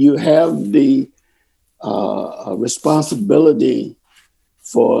you have the responsibility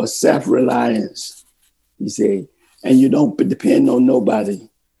for self-reliance, you see, and you don't depend on nobody,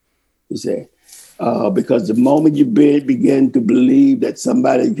 you see. Because the moment you begin to believe that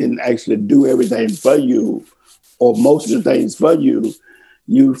somebody can actually do everything for you, or most of the things for you,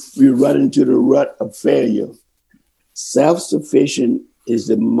 you run into the rut of failure. Self-sufficient is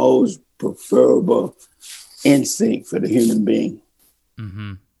the most preferable instinct for the human being.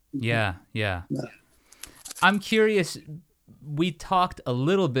 Mm-hmm. Yeah. I'm curious. We talked a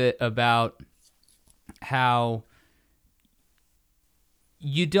little bit about how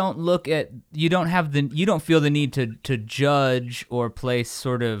you don't feel the need to judge or place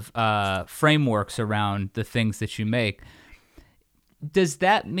sort of frameworks around the things that you make. Does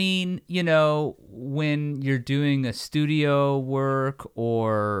that mean, when you're doing a studio work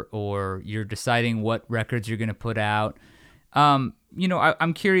or you're deciding what records you're going to put out, I'm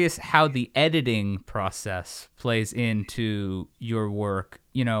curious how the editing process plays into your work,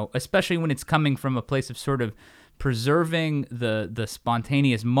 especially when it's coming from a place of sort of preserving the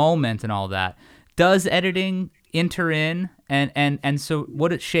spontaneous moment and all that. Does editing enter in? And so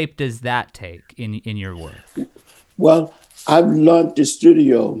what shape does that take in your work? Well, I've learned the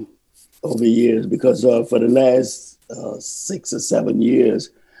studio over years because for the last 6 or 7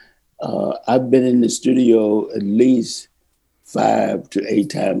 years, I've been in the studio at least 5 to 8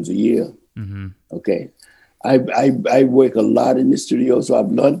 times a year. Mm-hmm. Okay. I work a lot in the studio, so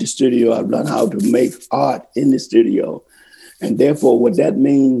I've learned the studio. I've learned how to make art in the studio. And therefore, what that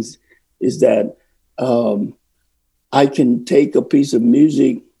means is that I can take a piece of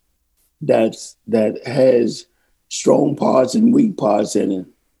music that has strong parts and weak parts in it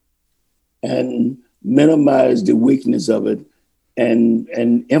and minimize the weakness of it and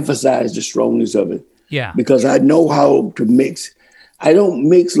emphasize the strongness of it. Yeah. Because I know how to mix. I don't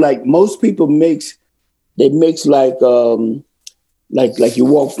mix like most people mix. They mix like you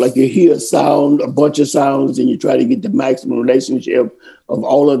walk, like you hear a sound, a bunch of sounds, and you try to get the maximum relationship of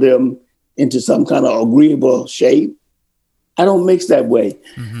all of them into some kind of agreeable shape. I don't mix that way.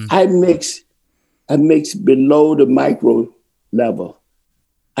 Mm-hmm. I mix below the micro level.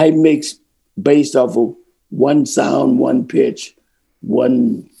 I mix based off of one sound, one pitch,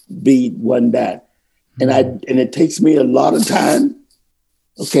 one beat, one that. And it takes me a lot of time,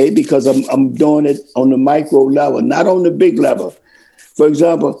 okay, because I'm doing it on the micro level, not on the big level. For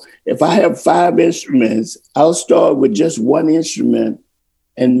example, if I have 5 instruments, I'll start with just one instrument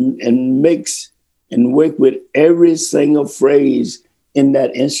and mix and work with every single phrase in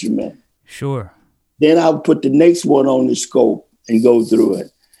that instrument. Sure. Then I'll put the next one on the scope and go through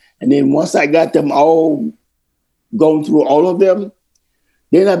it. And then once I got them all, going through all of them,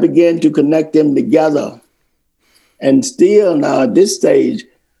 then I began to connect them together. And still now at this stage,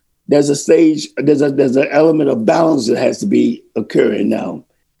 there's an element of balance that has to be occurring now.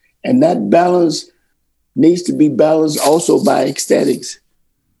 And that balance needs to be balanced also by aesthetics.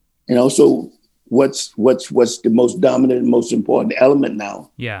 And also what's the most dominant and most important element now.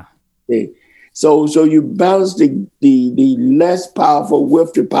 Yeah. Okay. So you balance the less powerful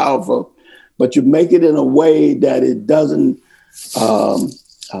with the powerful, but you make it in a way that it doesn't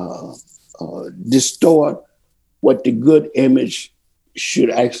distort what the good image should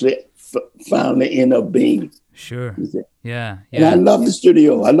actually finally end up being. Sure. Yeah. And I love the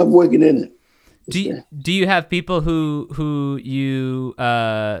studio. I love working in it. Do you have people who you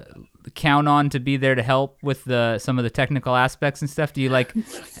count on to be there to help with some of the technical aspects and stuff? Do you like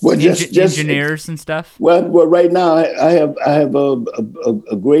engineers and stuff? Well, right now I have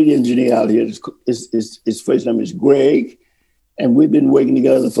a great engineer out here. His first name is Greg, and we've been working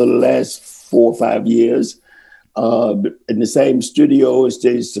together for the last 4 or 5 years in the same studio. It's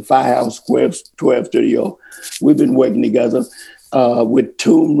the Firehouse 12 studio. We've been working together with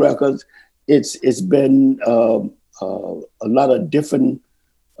Tomb Records. It's been a lot of different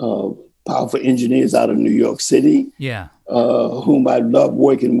powerful engineers out of New York City, whom I love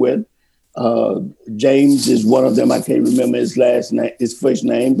working with. James is one of them. I can't remember his first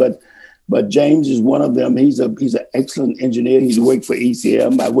name, but James is one of them. He's an excellent engineer. He's worked for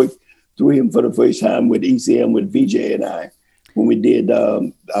ECM. I worked through him for the first time with ECM with VJ and I when we did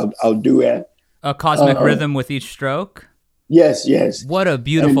our duet. A Cosmic Rhythm with Each Stroke. Yes. What a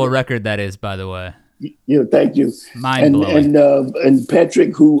beautiful record that is, by the way. Thank you. Mind blowing. And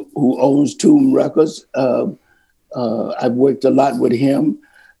Patrick, who owns Tomb Records, I've worked a lot with him.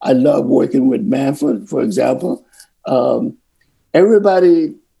 I love working with Manfred, for example.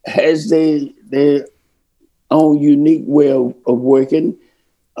 Everybody has their own unique way of working.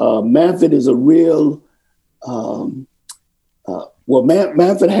 Manfred is a real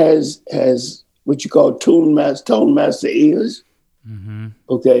Manfred has what you call tone master ears. Mm-hmm.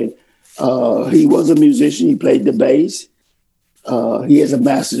 Okay. He was a musician. He played the bass. He has a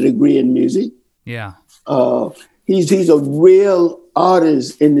master's degree in music. Yeah. He's a real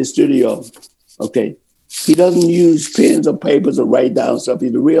artist in the studio. Okay. He doesn't use pens or papers or write down stuff.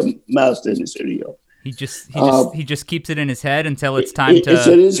 He's a real master in the studio. He just keeps it in his head until it's time to. It's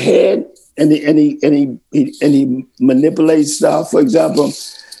in his head, and he manipulates stuff. For example,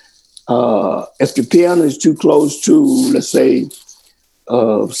 if the piano is too close to, let's say,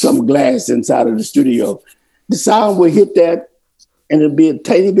 some glass inside of the studio, the sound will hit that, and it'll be a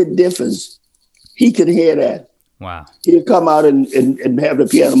tiny bit difference. He can hear that. Wow. He'll come out and have the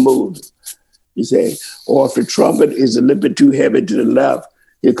piano move. You say, or if the trumpet is a little bit too heavy to the left,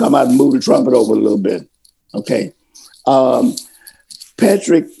 he'll come out and move the trumpet over a little bit. Okay.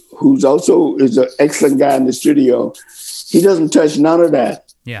 Patrick, who's also is an excellent guy in the studio, he doesn't touch none of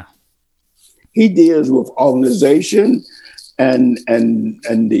that. Yeah. He deals with organization and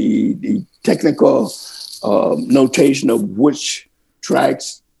the technical notation of which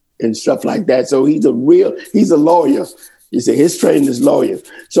tracks and stuff like that. So he's a lawyer. You see, his training is lawyer.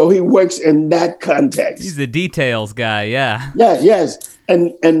 So he works in that context. He's the details guy, yeah. Yeah, yes.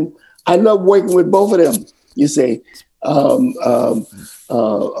 And I love working with both of them. You see,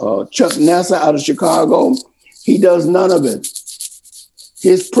 Chuck Nasser out of Chicago, he does none of it.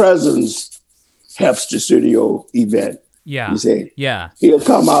 His presence helps the studio event. Yeah. You see, yeah. He'll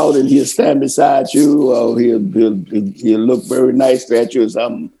come out and he'll stand beside you, or he'll look very nice at you or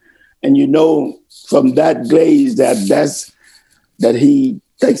something. And you know from that glaze that he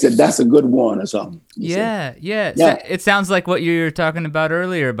thinks that's a good one or something. Yeah. It sounds like what you were talking about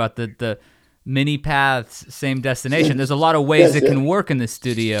earlier about the many paths, same destination. There's a lot of ways it can work in the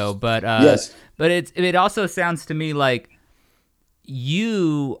studio, but it also sounds to me like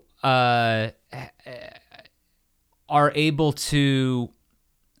you are able to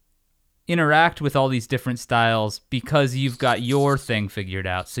interact with all these different styles because you've got your thing figured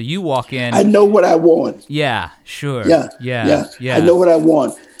out. So you walk in. I know what I want. Yeah, sure. Yeah. I know what I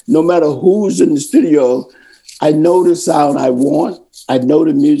want. No matter who's in the studio, I know the sound I want, I know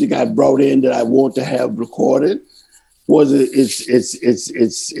the music I brought in that I want to have recorded. Was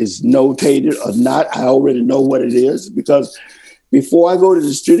it's notated or not? I already know what it is, because before I go to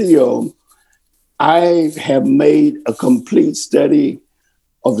the studio, I have made a complete study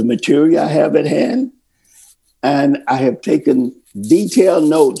of the material I have at hand, and I have taken detailed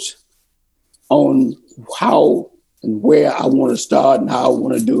notes on how and where I want to start and how I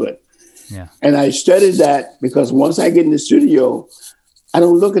want to do it. Yeah. And I studied that because once I get in the studio, I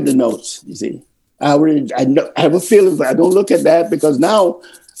don't look at the notes, you see. I have a feeling, but I don't look at that because now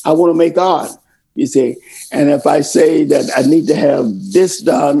I want to make art, you see. And if I say that I need to have this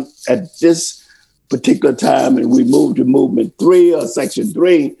done at this particular time and we move to movement 3 or section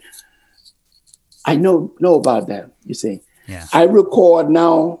 3, I know about that, you see. Yeah. I record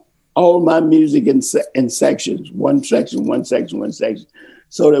now all my music in sections, one section,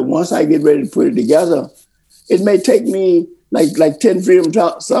 so that once I get ready to put it together, it may take me, like 10 Freedom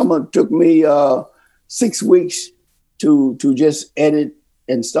Summer took me 6 weeks to just edit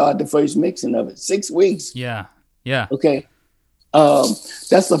and start the first mixing of it. 6 weeks. Yeah. Okay.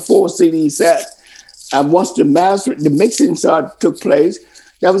 That's a 4 CD set. And once the mixing took place,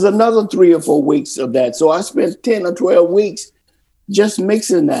 that was another 3 or 4 weeks of that. So I spent 10 or 12 weeks just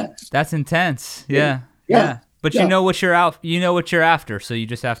mixing that. That's intense. Yeah. But yeah. you know what you're after, so you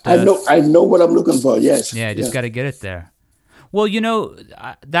just have to. I know what I'm looking for. Yes. Yeah, just got to get it there. Well,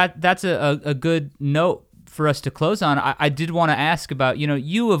 that's a good note for us to close on. I did want to ask about,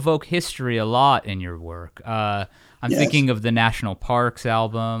 you evoke history a lot in your work. I'm thinking of the National Parks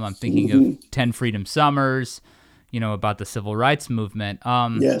album. I'm thinking of 10 Freedom Summers, about the civil rights movement.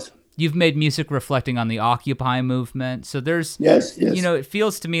 Yes. You've made music reflecting on the Occupy movement. So there's, yes. It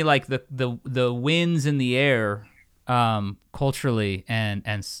feels to me like the winds in the air, culturally and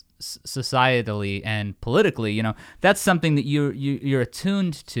societally and politically, that's something that you're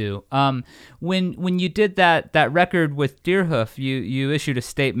attuned to. When you did that record with Deerhoof, you issued a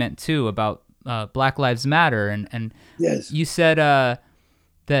statement too about Black Lives Matter, and yes. you said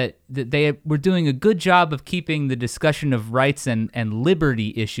that they were doing a good job of keeping the discussion of rights and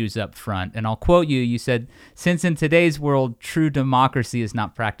liberty issues up front. And I'll quote you. You said, "Since in today's world, true democracy is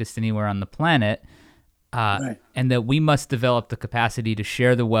not practiced anywhere on the planet, right. and that we must develop the capacity to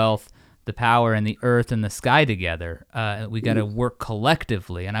share the wealth, the power, and the earth and the sky together. We got to work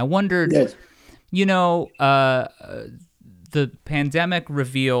collectively." And I wondered, yes. The pandemic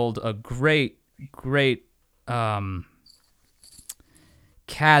revealed a great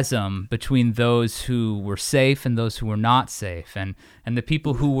chasm between those who were safe and those who were not safe, and the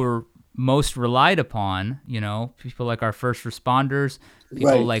people who were most relied upon, people like our first responders, people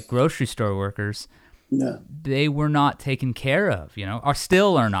right. like grocery store workers. No. They were not taken care of, or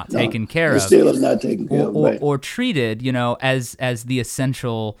still are not taken care of. Still are not taken care of, right. Or treated, as the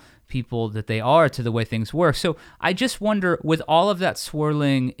essential people that they are to the way things work. So I just wonder, with all of that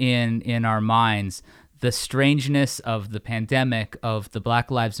swirling in our minds, the strangeness of the pandemic, of the Black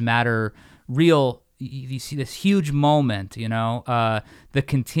Lives Matter, you see this huge moment, the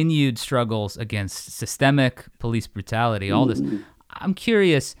continued struggles against systemic police brutality, all this. I'm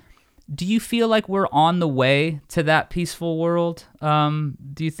curious, do you feel like we're on the way to that peaceful world? Do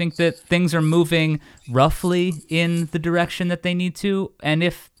you think that things are moving roughly in the direction that they need to? And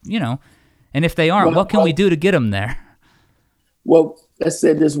if they aren't, what can we do to get them there? Well, let's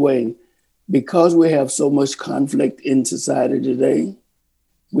say it this way. Because we have so much conflict in society today,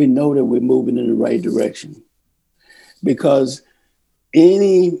 we know that we're moving in the right direction. Because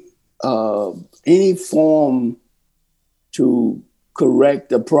any form to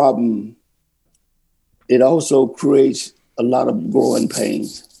correct a problem, it also creates a lot of growing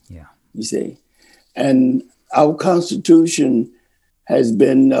pains. Yeah, you see. And our Constitution has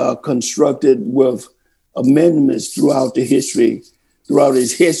been constructed with amendments throughout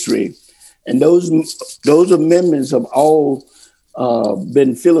its history. And those amendments have all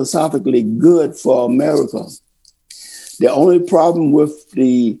been philosophically good for America. The only problem with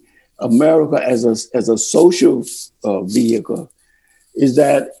the America as a social vehicle is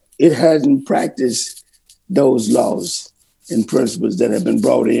that it hasn't practiced those laws and principles that have been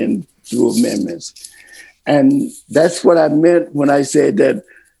brought in through amendments. And that's what I meant when I said that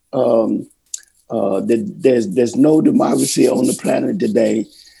that there's no democracy on the planet today.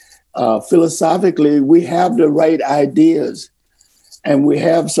 Philosophically, we have the right ideas, and we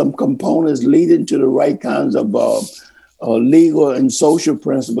have some components leading to the right kinds of legal and social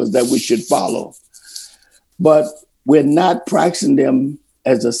principles that we should follow. But we're not practicing them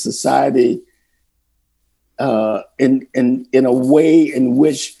as a society in a way in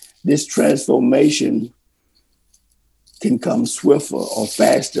which this transformation can come swifter or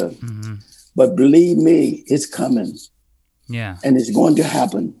faster. But believe me, it's coming. Yeah. And it's going to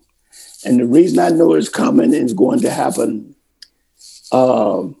happen. And the reason I know it's coming and it's going to happen,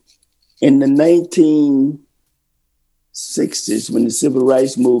 in the 1960s, when the civil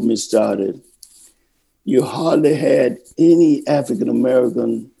rights movement started, you hardly had any African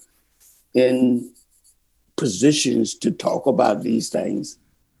American in positions to talk about these things.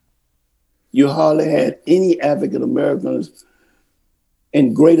 You hardly had any African Americans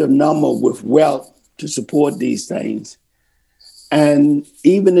in greater number with wealth to support these things. And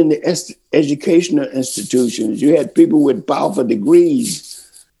even in the educational institutions, you had people with powerful degrees,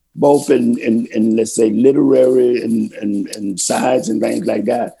 both in let's say, literary and science and things like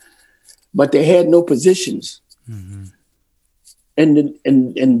that. But they had no positions. And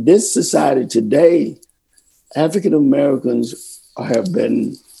in this society today, African Americans have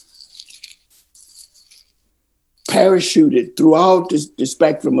been parachuted throughout the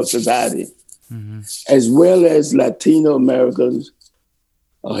spectrum of society, as well as Latino Americans,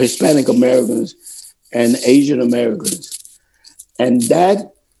 Hispanic Americans, and Asian Americans. And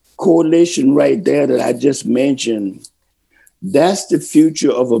that coalition right there that I just mentioned, that's the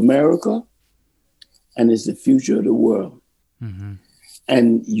future of America, and it's the future of the world.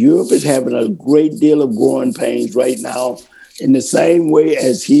 And Europe is having a great deal of growing pains right now, in the same way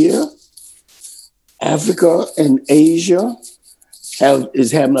as here. Africa and Asia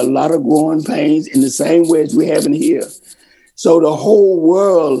is having a lot of growing pains in the same way as we have in here. So the whole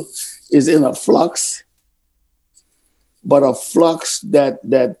world is in a flux, but a flux that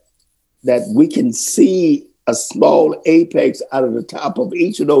we can see a small apex out of the top of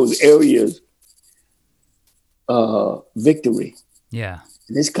each of those areas. Victory. Yeah.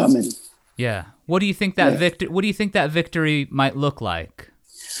 And it's coming. Yeah. What do you think that What do you think that victory might look like?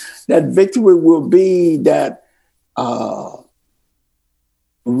 That victory will be that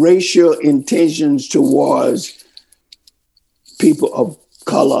racial intentions towards people of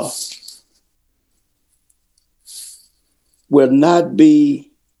color will not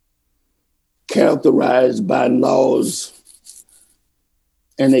be characterized by laws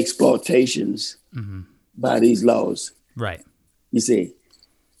and exploitations by these laws. Right. You see,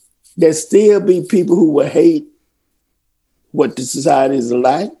 there still be people who will hate what the society is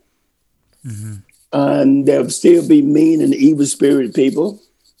like. And there'll still be mean and evil spirited people,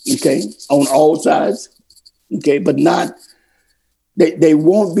 okay, on all sides, okay, but not, they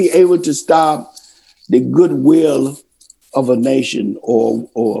won't be able to stop the goodwill of a nation or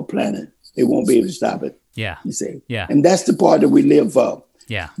a planet. They won't be able to stop it. Yeah. You see? Yeah. And that's the part that we live for.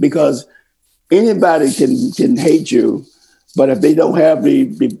 Yeah. Because anybody can hate you, but if they don't have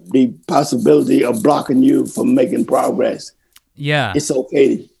the possibility of blocking you from making progress, yeah, it's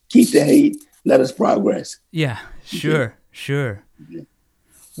okay to keep the hate, let us progress. Yeah, sure.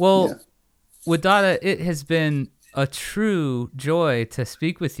 Well, Wadada, it has been a true joy to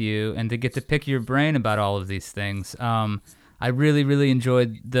speak with you and to get to pick your brain about all of these things. I really, really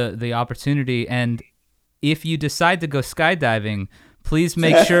enjoyed the opportunity. And if you decide to go skydiving, please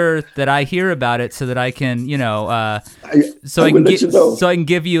make sure that I hear about it so that I can, so I can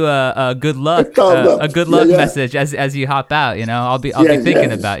give you a good luck, message as you hop out. I'll be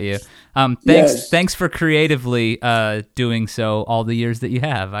thinking about you. Thanks for creatively doing so all the years that you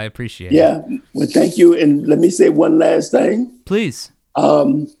have. I appreciate it. Yeah, well, thank you. And let me say one last thing. Please.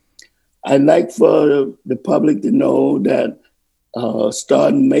 I'd like for the public to know that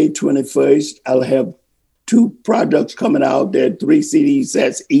starting May 21st, I'll have 2 products coming out. There are 3 CD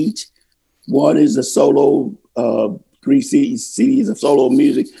sets each. One is a solo, 3 CDs of solo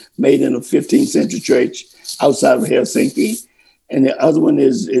music made in a 15th century church outside of Helsinki. And the other one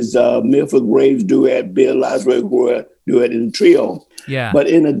is Milford Graves duet, Bill Laswell duet in a trio. Yeah. But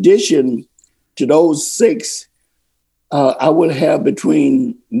in addition to those 6, I will have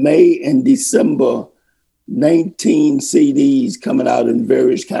between May and December 19 CDs coming out in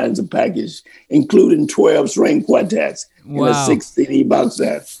various kinds of packages, including 12 string quartets in a 6 CD box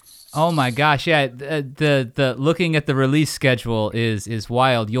set. Oh my gosh, yeah. The looking at the release schedule is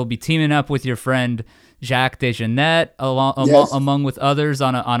wild. You'll be teaming up with your friend Jacques Desjardins, among with others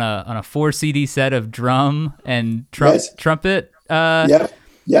on a 4 CD set of drum and trumpet.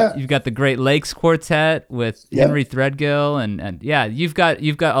 Yeah. You've got the Great Lakes Quartet with Henry Threadgill, and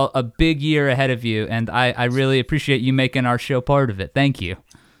you've got a big year ahead of you, and I really appreciate you making our show part of it. Thank you.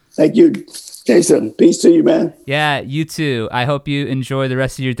 Thank you, Jason. Peace to you, man. Yeah, you too. I hope you enjoy the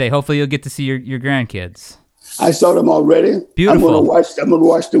rest of your day. Hopefully you'll get to see your grandkids. I saw them already. Beautiful. I'm gonna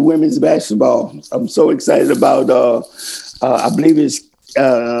watch the women's basketball. I'm so excited about I believe it's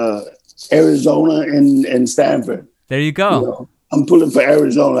Arizona and Stanford. There you go. You know, I'm pulling for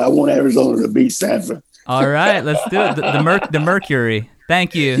Arizona. I want Arizona to beat Sanford. All right, let's do it. The Mercury.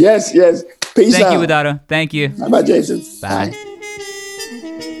 Thank you. Yes. Peace out. Thank you, Wadada. Thank you. How about Jason? Bye.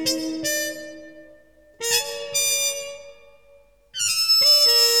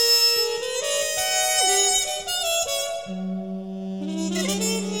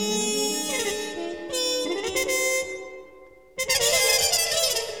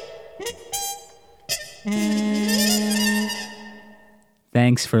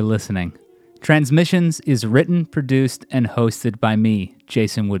 Thanks for listening. Transmissions is written, produced, and hosted by me,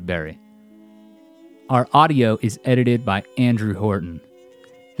 Jason Woodbury. Our audio is edited by Andrew Horton.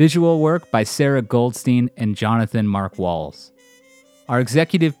 Visual work by Sarah Goldstein and Jonathan Mark Walls. Our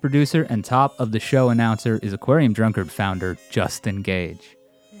executive producer and top of the show announcer is Aquarium Drunkard founder Justin Gage.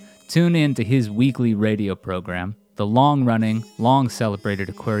 Tune in to his weekly radio program, the long-running, long-celebrated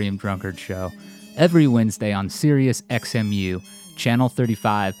Aquarium Drunkard Show, every Wednesday on Sirius XMU, Channel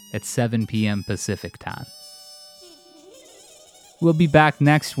 35 at 7 p.m. Pacific Time. We'll be back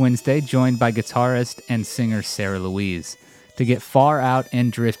next Wednesday, joined by guitarist and singer Sarah Louise, to get far out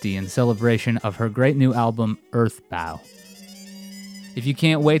and drifty in celebration of her great new album, Earthbow. If you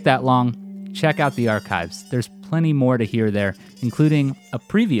can't wait that long, check out the archives. There's plenty more to hear there, including a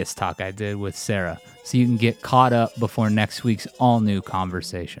previous talk I did with Sarah, so you can get caught up before next week's all-new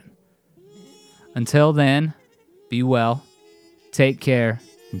conversation. Until then, be well, take care,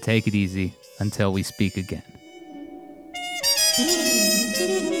 and take it easy until we speak again.